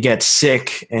you get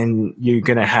sick and you're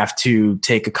going to have to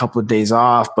take a couple of days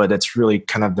off, but it's really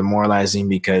kind of demoralizing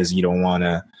because you don't want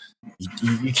to,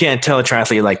 you can't tell a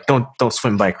triathlete like, don't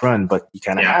swim, bike, run, but you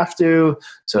kind of have to.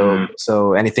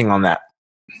 So anything on that?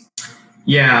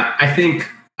 Yeah, I think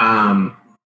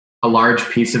a large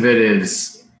piece of it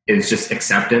is just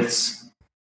acceptance.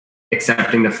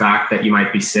 Accepting the fact that you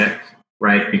might be sick,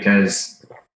 right? Because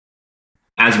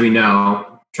as we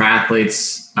know,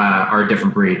 triathletes are a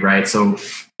different breed, right? So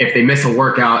if they miss a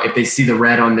workout, if they see the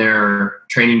red on their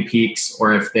training peaks,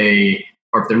 or if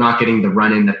they're not getting the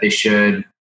run in that they should,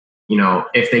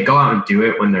 if they go out and do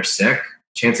it when they're sick,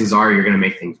 chances are you're going to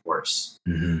make things worse,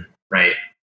 right?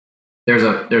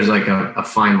 There's like a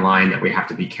fine line that we have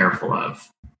to be careful of.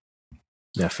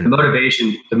 Definitely.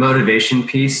 The motivation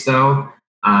piece, though,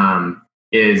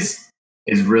 is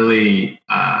really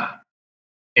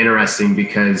interesting,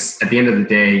 because at the end of the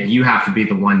day, you have to be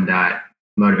the one that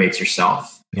motivates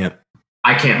yourself. Yep.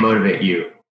 I can't motivate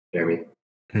you, Jeremy.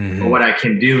 But what I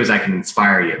can do is I can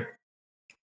inspire you.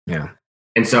 Yeah.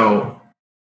 And so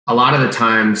a lot of the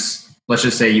times, let's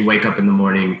just say you wake up in the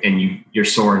morning and you're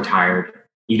sore and tired.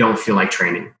 You don't feel like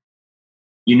training.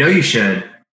 You should,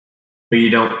 but you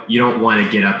don't want to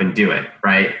get up and do it,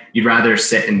 right? You'd rather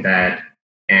sit in bed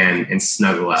and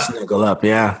snuggle up. Snuggle up,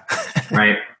 yeah.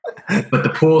 Right? But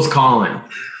the pool's calling.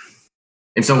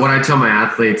 And so what I tell my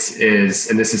athletes is,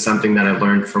 and this is something that I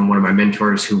learned from one of my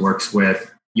mentors who works with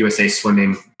USA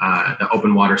Swimming, the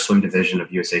open water swim division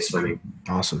of USA Swimming.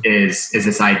 Awesome. Is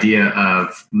this idea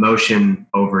of motion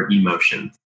over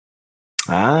emotion.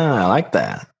 I like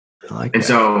that.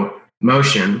 So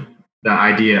motion, the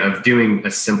idea of doing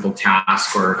a simple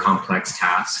task or a complex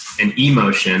task, and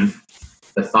emotion,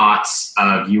 the thoughts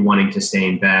of you wanting to stay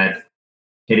in bed,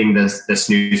 hitting the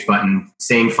snooze button,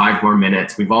 staying 5 more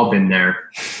minutes. We've all been there.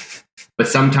 But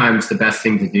sometimes the best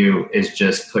thing to do is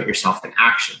just put yourself in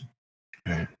action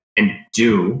and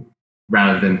do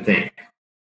rather than think.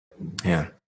 Yeah.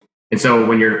 And so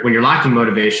when you're lacking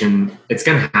motivation, it's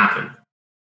going to happen.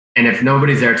 And if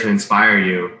nobody's there to inspire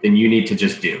you, then you need to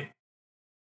just do.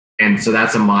 And so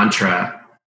that's a mantra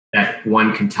that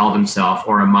one can tell themselves,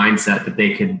 or a mindset that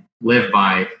they could live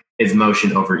by, is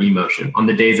motion over emotion on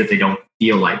the days that they don't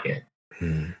feel like it.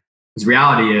 Because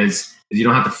reality is you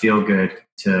don't have to feel good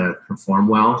to perform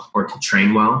well or to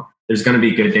train well. There's going to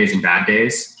be good days and bad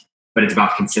days, but it's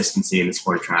about consistency in the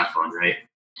sport of triathlon, right?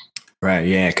 Right.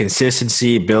 Yeah.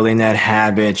 Consistency, building that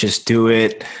habit, just do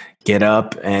it, get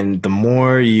up. And the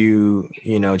more you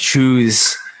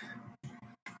choose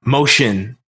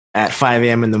motion at 5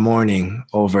 a.m. in the morning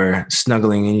over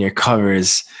snuggling in your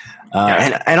covers.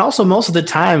 And also most of the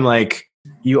time, like,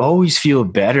 you always feel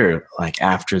better, like,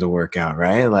 after the workout,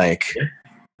 right? Like,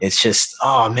 it's just,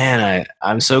 oh man,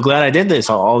 I'm so glad I did this.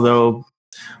 Although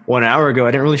 1 hour ago,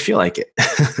 I didn't really feel like it.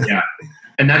 Yeah.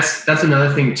 And that's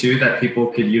another thing too, that people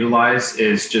could utilize,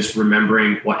 is just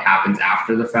remembering what happens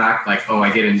after the fact. Like, oh,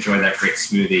 I get to enjoy that great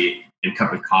smoothie and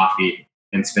cup of coffee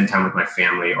and spend time with my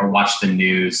family, or watch the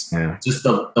news. Yeah. Just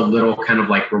the little kind of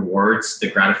like rewards, the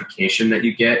gratification that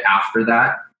you get after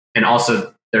that. And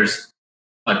also there's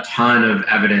a ton of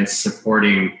evidence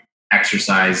supporting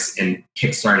exercise and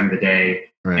kickstarting the day,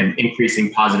 and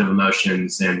increasing positive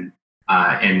emotions and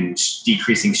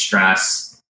decreasing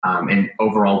stress, and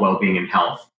overall well-being and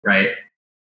health. Right.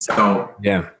 So,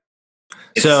 yeah.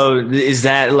 So is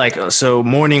that like, so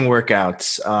morning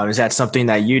workouts, is that something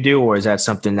that you do, or is that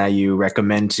something that you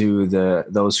recommend to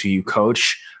those who you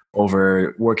coach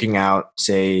over working out,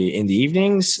 say, in the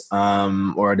evenings?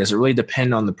 Or does it really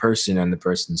depend on the person and the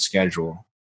person's schedule?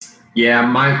 Yeah,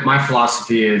 my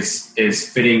philosophy is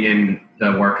fitting in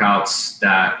the workouts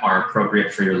that are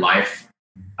appropriate for your life.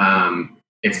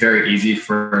 It's very easy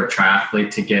for a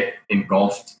triathlete to get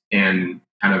engulfed and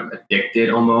kind of addicted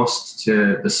almost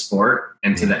to the sport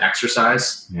and to the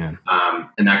exercise. Yeah.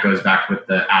 And that goes back with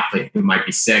the athlete who might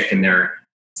be sick and they're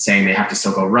saying they have to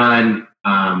still go run,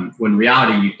 when in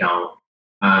reality you don't.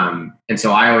 And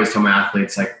so I always tell my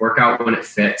athletes, like, work out when it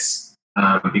fits,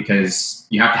 because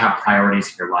you have to have priorities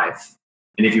in your life.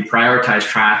 And if you prioritize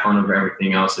triathlon over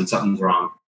everything else, then something's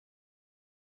wrong.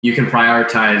 You can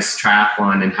prioritize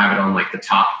triathlon and have it on like the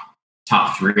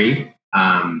top three.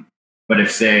 But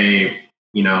if, say,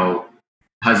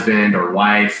 husband or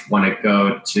wife want to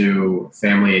go to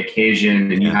family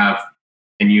occasion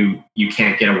and you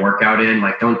can't get a workout in,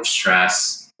 like, don't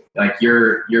stress. Like,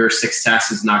 your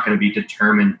success is not going to be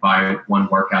determined by one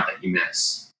workout that you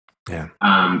miss. Yeah.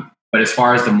 But as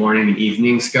far as the morning and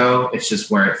evenings go, it's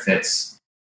just where it fits.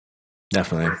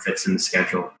 Definitely. Where it fits in the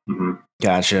schedule. Mm-hmm.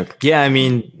 Gotcha. Yeah. I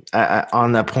mean,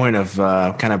 on that point of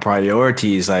kind of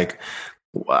priorities, like,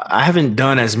 I haven't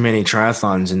done as many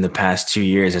triathlons in the past 2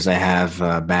 years as I have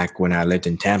back when I lived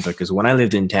in Tampa. Because when I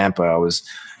lived in Tampa, I was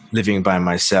living by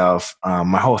myself.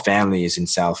 My whole family is in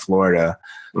South Florida.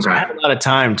 So I had a lot of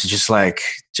time to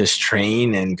just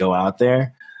train and go out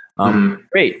there.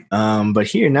 Great. But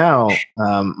here now,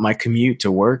 my commute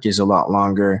to work is a lot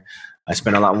longer. I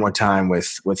spend a lot more time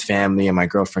with family and my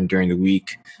girlfriend during the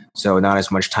week. So not as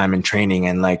much time in training,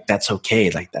 and like, that's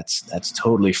okay. Like, that's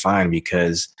totally fine,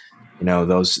 because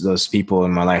those people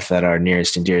in my life that are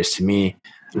nearest and dearest to me,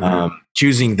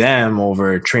 choosing them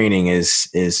over training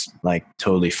is like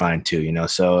totally fine too,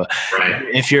 So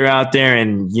if you're out there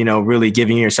and, really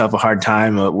giving yourself a hard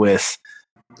time with,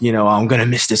 I'm going to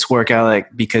miss this workout,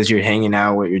 like, because you're hanging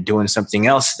out or you're doing something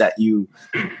else that you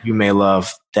may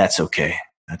love, that's okay.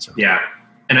 That's okay. Yeah.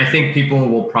 And I think people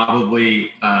will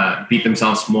probably beat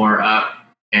themselves more up,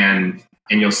 and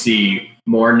you'll see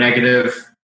more negative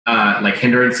like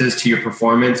hindrances to your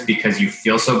performance because you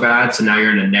feel so bad. So now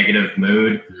you're in a negative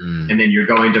mood, and then you're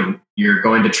going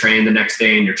to train the next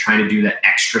day and you're trying to do the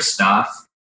extra stuff.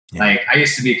 Yeah. Like, I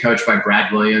used to be coached by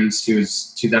Brad Williams,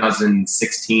 who's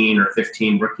 2016 or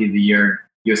 15 Rookie of the Year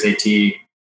USAT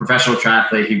professional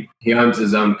triathlete. He owns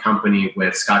his own company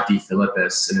with Scott D.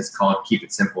 Philippus, and it's called Keep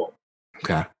It Simple.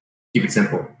 Okay. Keep it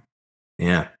simple.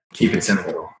 Yeah. Keep it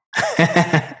simple.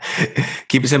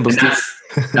 Keep it simple.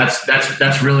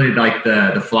 That's really like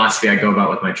the philosophy I go about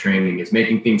with my training, is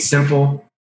making things simple.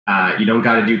 You don't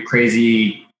got to do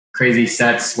crazy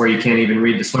sets where you can't even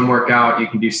read the swim workout. You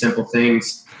can do simple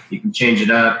things. You can change it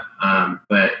up,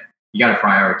 but you got to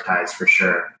prioritize for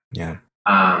sure. Yeah.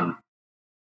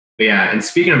 But yeah, and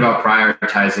speaking about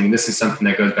prioritizing, this is something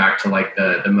that goes back to like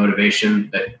the motivation,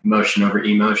 that motion over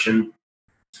emotion.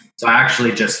 So I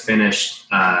actually just finished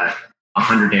a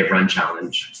 100-day run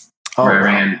challenge where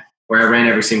I ran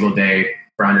every single day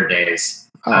for 100 days.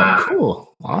 Oh,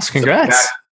 cool! Awesome, congrats!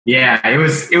 It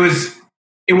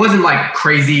wasn't like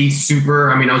crazy super.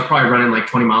 I mean, I was probably running like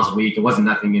 20 miles a week. It wasn't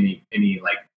nothing any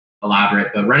like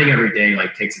elaborate, but running every day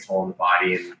like takes a toll on the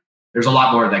body, and there's a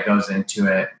lot more that goes into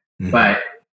it. Mm-hmm. But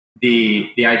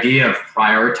the idea of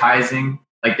prioritizing,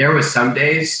 like, there was some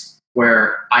days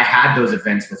where I had those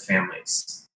events with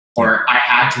families, or I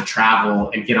had to travel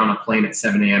and get on a plane at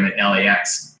 7 a.m. at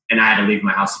LAX, and I had to leave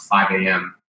my house at 5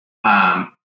 a.m.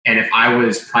 And if I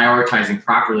was prioritizing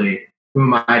properly, who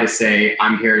am I to say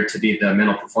I'm here to be the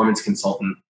mental performance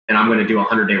consultant and I'm going to do a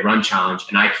 100-day run challenge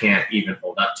and I can't even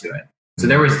hold up to it? So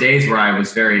there was days where I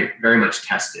was very, very much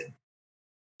tested.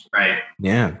 Right.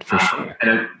 Yeah, for sure.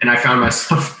 And I found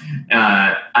myself,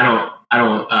 I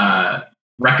don't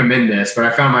recommend this, but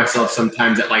I found myself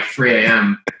sometimes at like 3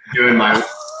 a.m. doing my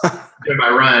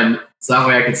run. So that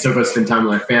way I could still go spend time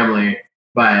with my family.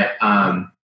 But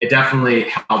it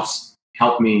definitely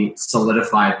helped me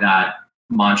solidify that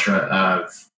mantra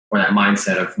or that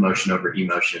mindset of motion over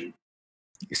emotion.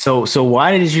 So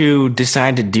why did you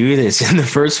decide to do this in the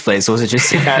first place? Was it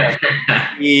just to kind of,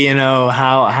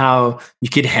 how you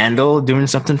could handle doing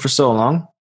something for so long?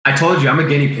 I told you, I'm a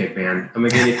guinea pig, man. I'm a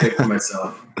guinea pig for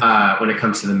myself when it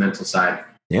comes to the mental side.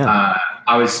 Yeah.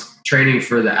 I was training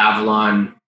for the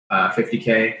Avalon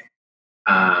 50K,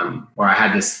 where I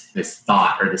had this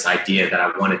thought or this idea that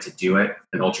I wanted to do it,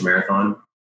 an ultra marathon.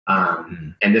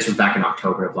 And this was back in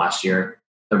October of last year.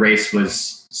 The race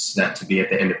was set to be at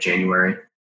the end of January.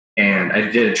 And I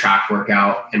did a track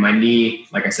workout, and my knee,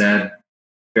 like I said,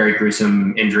 very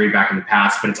gruesome injury back in the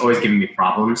past, but it's always giving me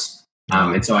problems.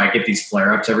 And so I get these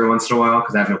flare-ups every once in a while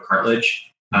because I have no cartilage.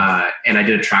 And I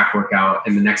did a track workout,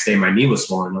 and the next day my knee was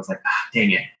swollen. I was like,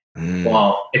 dang it.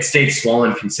 Well, it stayed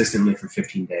swollen consistently for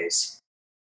 15 days.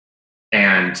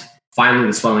 And finally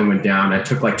the swelling went down. I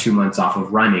took like 2 months off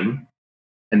of running.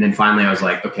 And then finally I was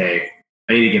like, okay,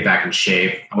 I need to get back in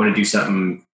shape. I want to do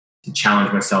something to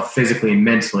challenge myself physically and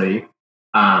mentally.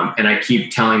 And I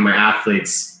keep telling my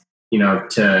athletes,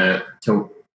 to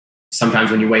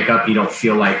sometimes when you wake up, you don't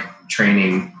feel like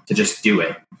training, to just do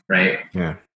it. Right.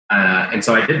 Yeah. And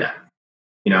so I did that.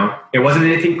 It wasn't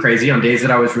anything crazy. On days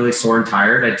that I was really sore and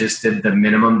tired, I just did the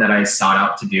minimum that I sought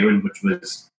out to do, and which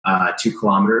was 2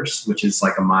 kilometers, which is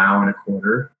like 1.25 miles.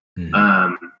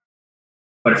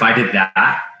 But if I did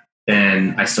that,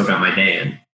 then I still got my day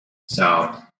in.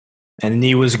 So. And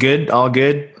knee was good, all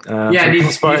good. Yeah,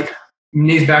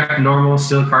 knees back to normal.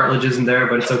 Still cartilage isn't there,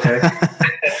 but it's okay.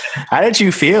 How did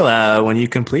you feel when you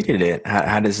completed it?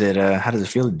 How does it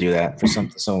feel to do that for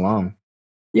something so long?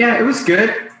 Yeah, it was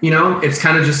good. It's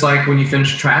kind of just like when you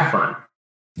finish a triathlon.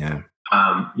 Yeah.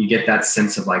 You get that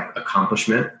sense of like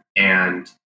accomplishment and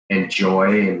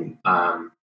joy, and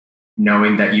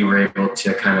knowing that you were able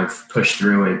to kind of push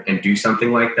through and do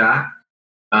something like that.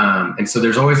 And so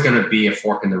there's always going to be a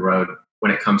fork in the road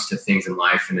when it comes to things in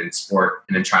life and in sport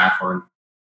and in triathlon.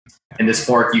 And this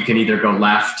fork, you can either go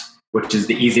left, which is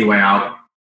the easy way out,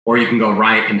 or you can go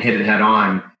right and hit it head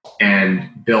on and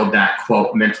build that,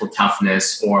 quote, mental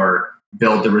toughness, or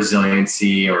build the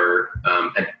resiliency, or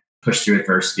push through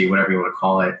adversity, whatever you want to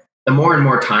call it. The more and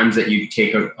more times that you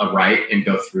take a right and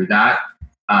go through that,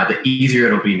 the easier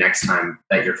it'll be next time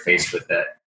that you're faced with it.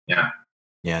 Yeah.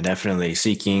 Yeah, definitely.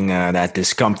 Seeking that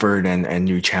discomfort and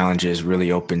new challenges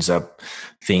really opens up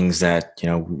things that,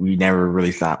 we never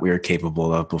really thought we were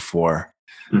capable of before.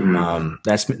 Mm-hmm.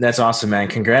 That's awesome, man.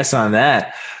 Congrats on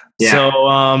that. Yeah.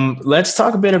 So let's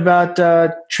talk a bit about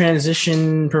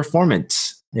transition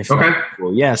performance. Okay.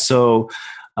 Cool. Yeah. So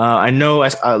I know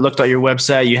I looked at your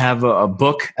website. You have a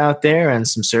book out there and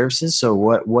some services. So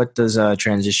what does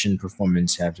transition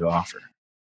performance have to offer?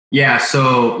 Yeah.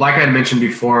 So like I had mentioned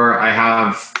before, I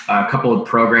have a couple of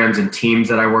programs and teams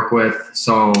that I work with.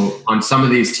 So on some of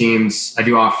these teams, I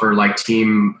do offer like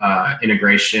team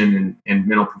integration and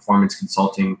mental performance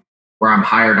consulting, where I'm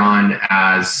hired on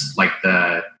as like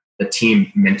the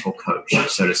team mental coach,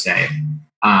 so to say.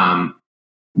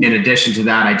 In addition to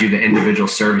that, I do the individual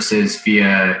services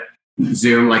via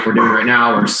Zoom, like we're doing right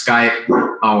now, or Skype,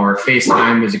 or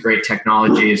FaceTime is a great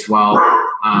technology as well.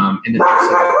 And then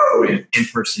also with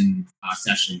in-person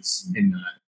sessions in the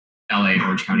LA,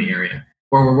 Orange County area,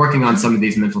 where we're working on some of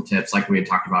these mental tips like we had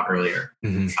talked about earlier.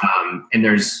 Mm-hmm. And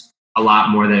there's a lot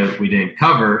more that we didn't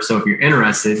cover. So if you're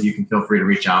interested, you can feel free to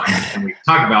reach out and we can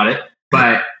talk about it.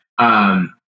 But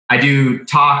I do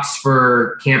talks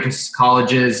for campus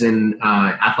colleges and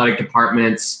athletic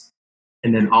departments.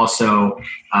 And then also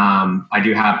I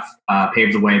do have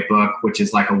Pave the Way book, which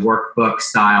is like a workbook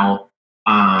style,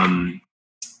 kind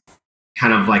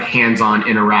of like hands-on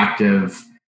interactive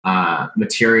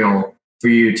material for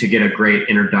you to get a great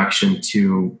introduction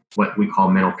to what we call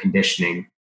mental conditioning.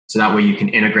 So that way you can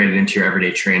integrate it into your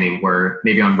everyday training, where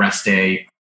maybe on rest day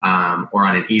or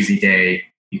on an easy day,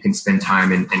 you can spend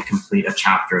time and complete a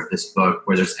chapter of this book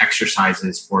where there's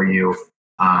exercises for you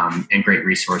and great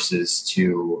resources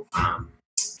to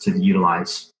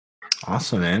utilize.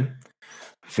 Awesome, man.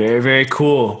 Very, very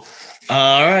cool.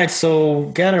 All right. So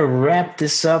gotta wrap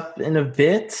this up in a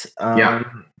bit. Yeah.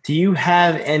 Do you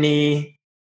have any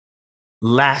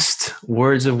last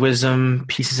words of wisdom,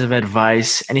 pieces of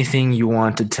advice, anything you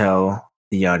want to tell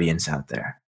the audience out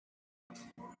there?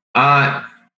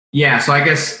 Yeah, so I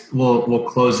guess we'll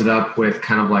close it up with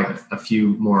kind of like a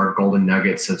few more golden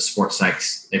nuggets of sports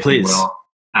psychs, if you will.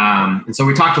 And so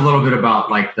we talked a little bit about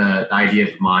like the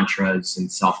idea of mantras and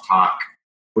self-talk,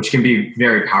 which can be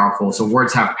very powerful. So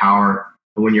words have power.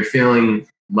 And when you're feeling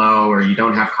low, or you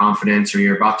don't have confidence, or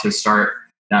you're about to start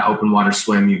that open water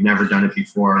swim, you've never done it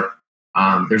before,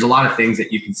 there's a lot of things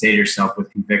that you can say to yourself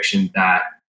with conviction that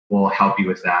will help you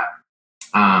with that.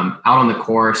 Out on the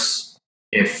course,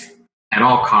 if at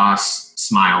all costs,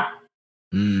 smile.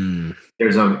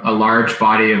 There's a large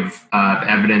body of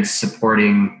evidence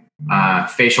supporting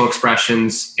facial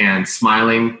expressions and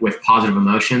smiling with positive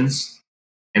emotions.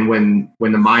 And when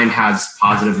the mind has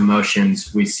positive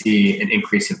emotions, we see an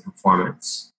increase in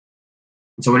performance.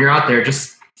 And so when you're out there,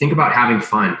 just think about having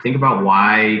fun. Think about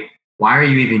why are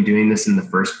you even doing this in the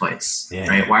first place,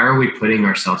 right? Why are we putting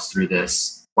ourselves through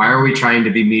this? Why are we trying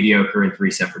to be mediocre in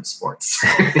 3 separate sports?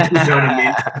 You know what I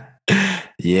mean?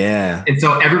 Yeah. And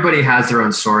so everybody has their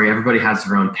own story. Everybody has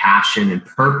their own passion and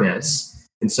purpose.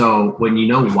 And so when you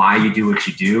know why you do what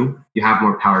you do, you have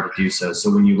more power to do so. So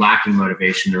when you're lacking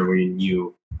motivation, or when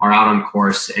you are out on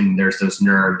course and there's those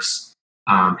nerves,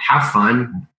 have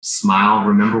fun, smile,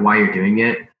 remember why you're doing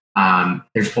it.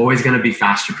 There's always going to be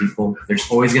faster people. There's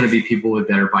always going to be people with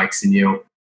better bikes than you.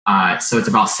 So it's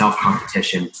about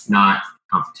self-competition, not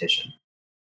competition.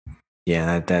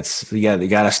 Yeah, that's you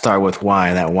got to start with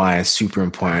why. That why is super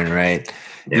important, right?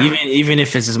 Yeah. Even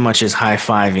if it's as much as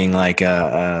high-fiving like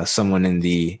someone in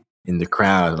the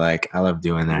crowd, like I love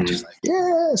doing that. Mm-hmm. Just like,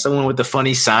 yeah, someone with the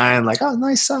funny sign, like, oh,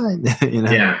 nice sign. You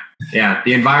know? Yeah.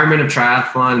 The environment of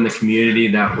triathlon and the community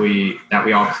that we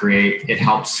all create, it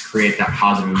helps create that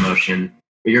positive emotion.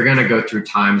 But you're gonna go through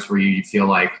times where you feel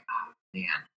like, oh, man,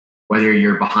 whether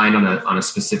you're behind on a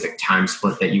specific time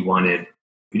split that you wanted,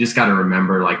 you just got to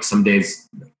remember, like, some days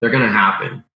they're gonna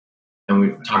happen. And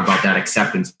we talk about that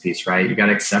acceptance piece, right? You got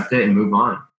to accept it and move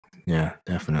on. Yeah,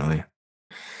 definitely.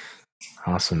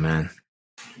 Awesome, man.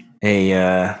 Hey,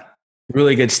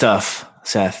 really good stuff,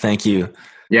 Seth. Thank you.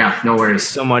 Yeah, no worries.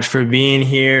 So much for being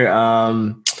here.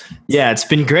 Yeah, it's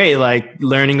been great, like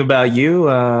learning about you,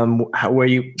 where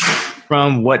you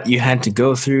from, what you had to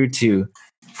go through to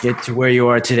get to where you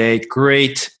are today.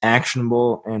 Great,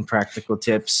 actionable, and practical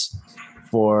tips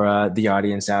for the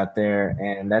audience out there.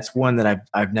 And that's one that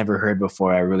I've never heard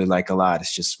before. I really like a lot.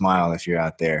 It's just smile if you're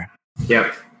out there.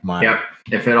 Yep. Smile. Yep.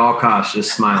 If at all costs,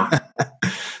 just smile.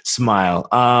 Smile.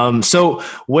 So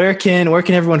where can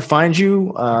everyone find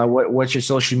you? What's your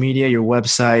social media, your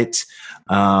website,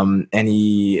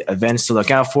 any events to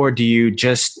look out for? Do you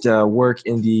just work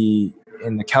in the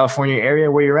California area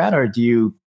where you're at, or do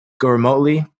you go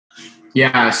remotely?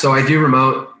 Yeah, so I do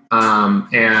remote.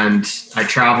 And I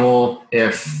travel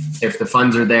if the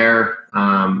funds are there.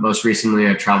 Most recently,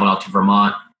 I traveled out to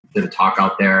Vermont, did a talk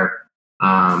out there.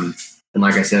 And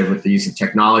like I said, with the use of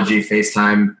technology,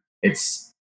 FaceTime,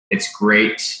 it's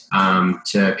great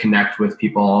to connect with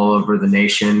people all over the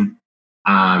nation.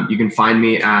 You can find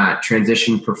me at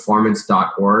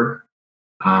transitionperformance.org.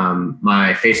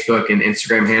 My Facebook and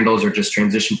Instagram handles are just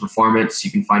Transition Performance.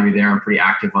 You can find me there. I'm pretty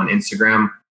active on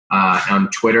Instagram. On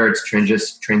Twitter, it's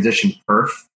Transition Perf.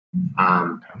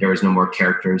 There was no more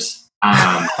characters.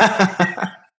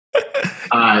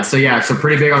 So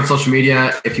pretty big on social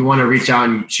media. If you want to reach out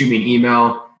and shoot me an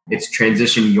email, it's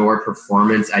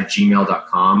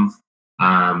transitionyourperformance@gmail.com.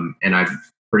 And I'm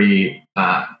pretty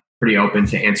open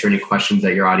to answer any questions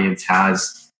that your audience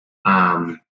has.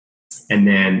 And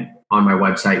then on my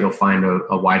website, you'll find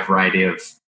a wide variety of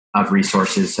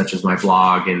resources, such as my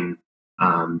blog and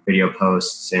video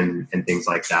posts and things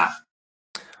like that.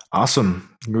 Awesome.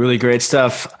 Really great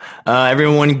stuff.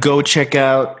 Everyone go check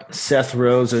out Seth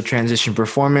Rose of Transition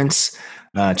Performance.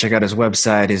 Check out his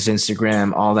website, his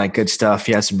Instagram, all that good stuff.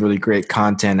 He has some really great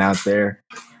content out there.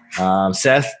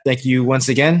 Seth, thank you once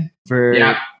again for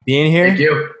being here. Thank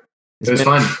you. It was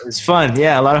fun. It's fun.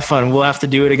 Yeah, a lot of fun. We'll have to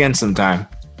do it again sometime.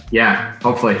 Yeah,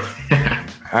 hopefully. All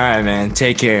right, man.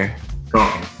 Take care. Cool.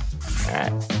 All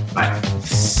right. Bye.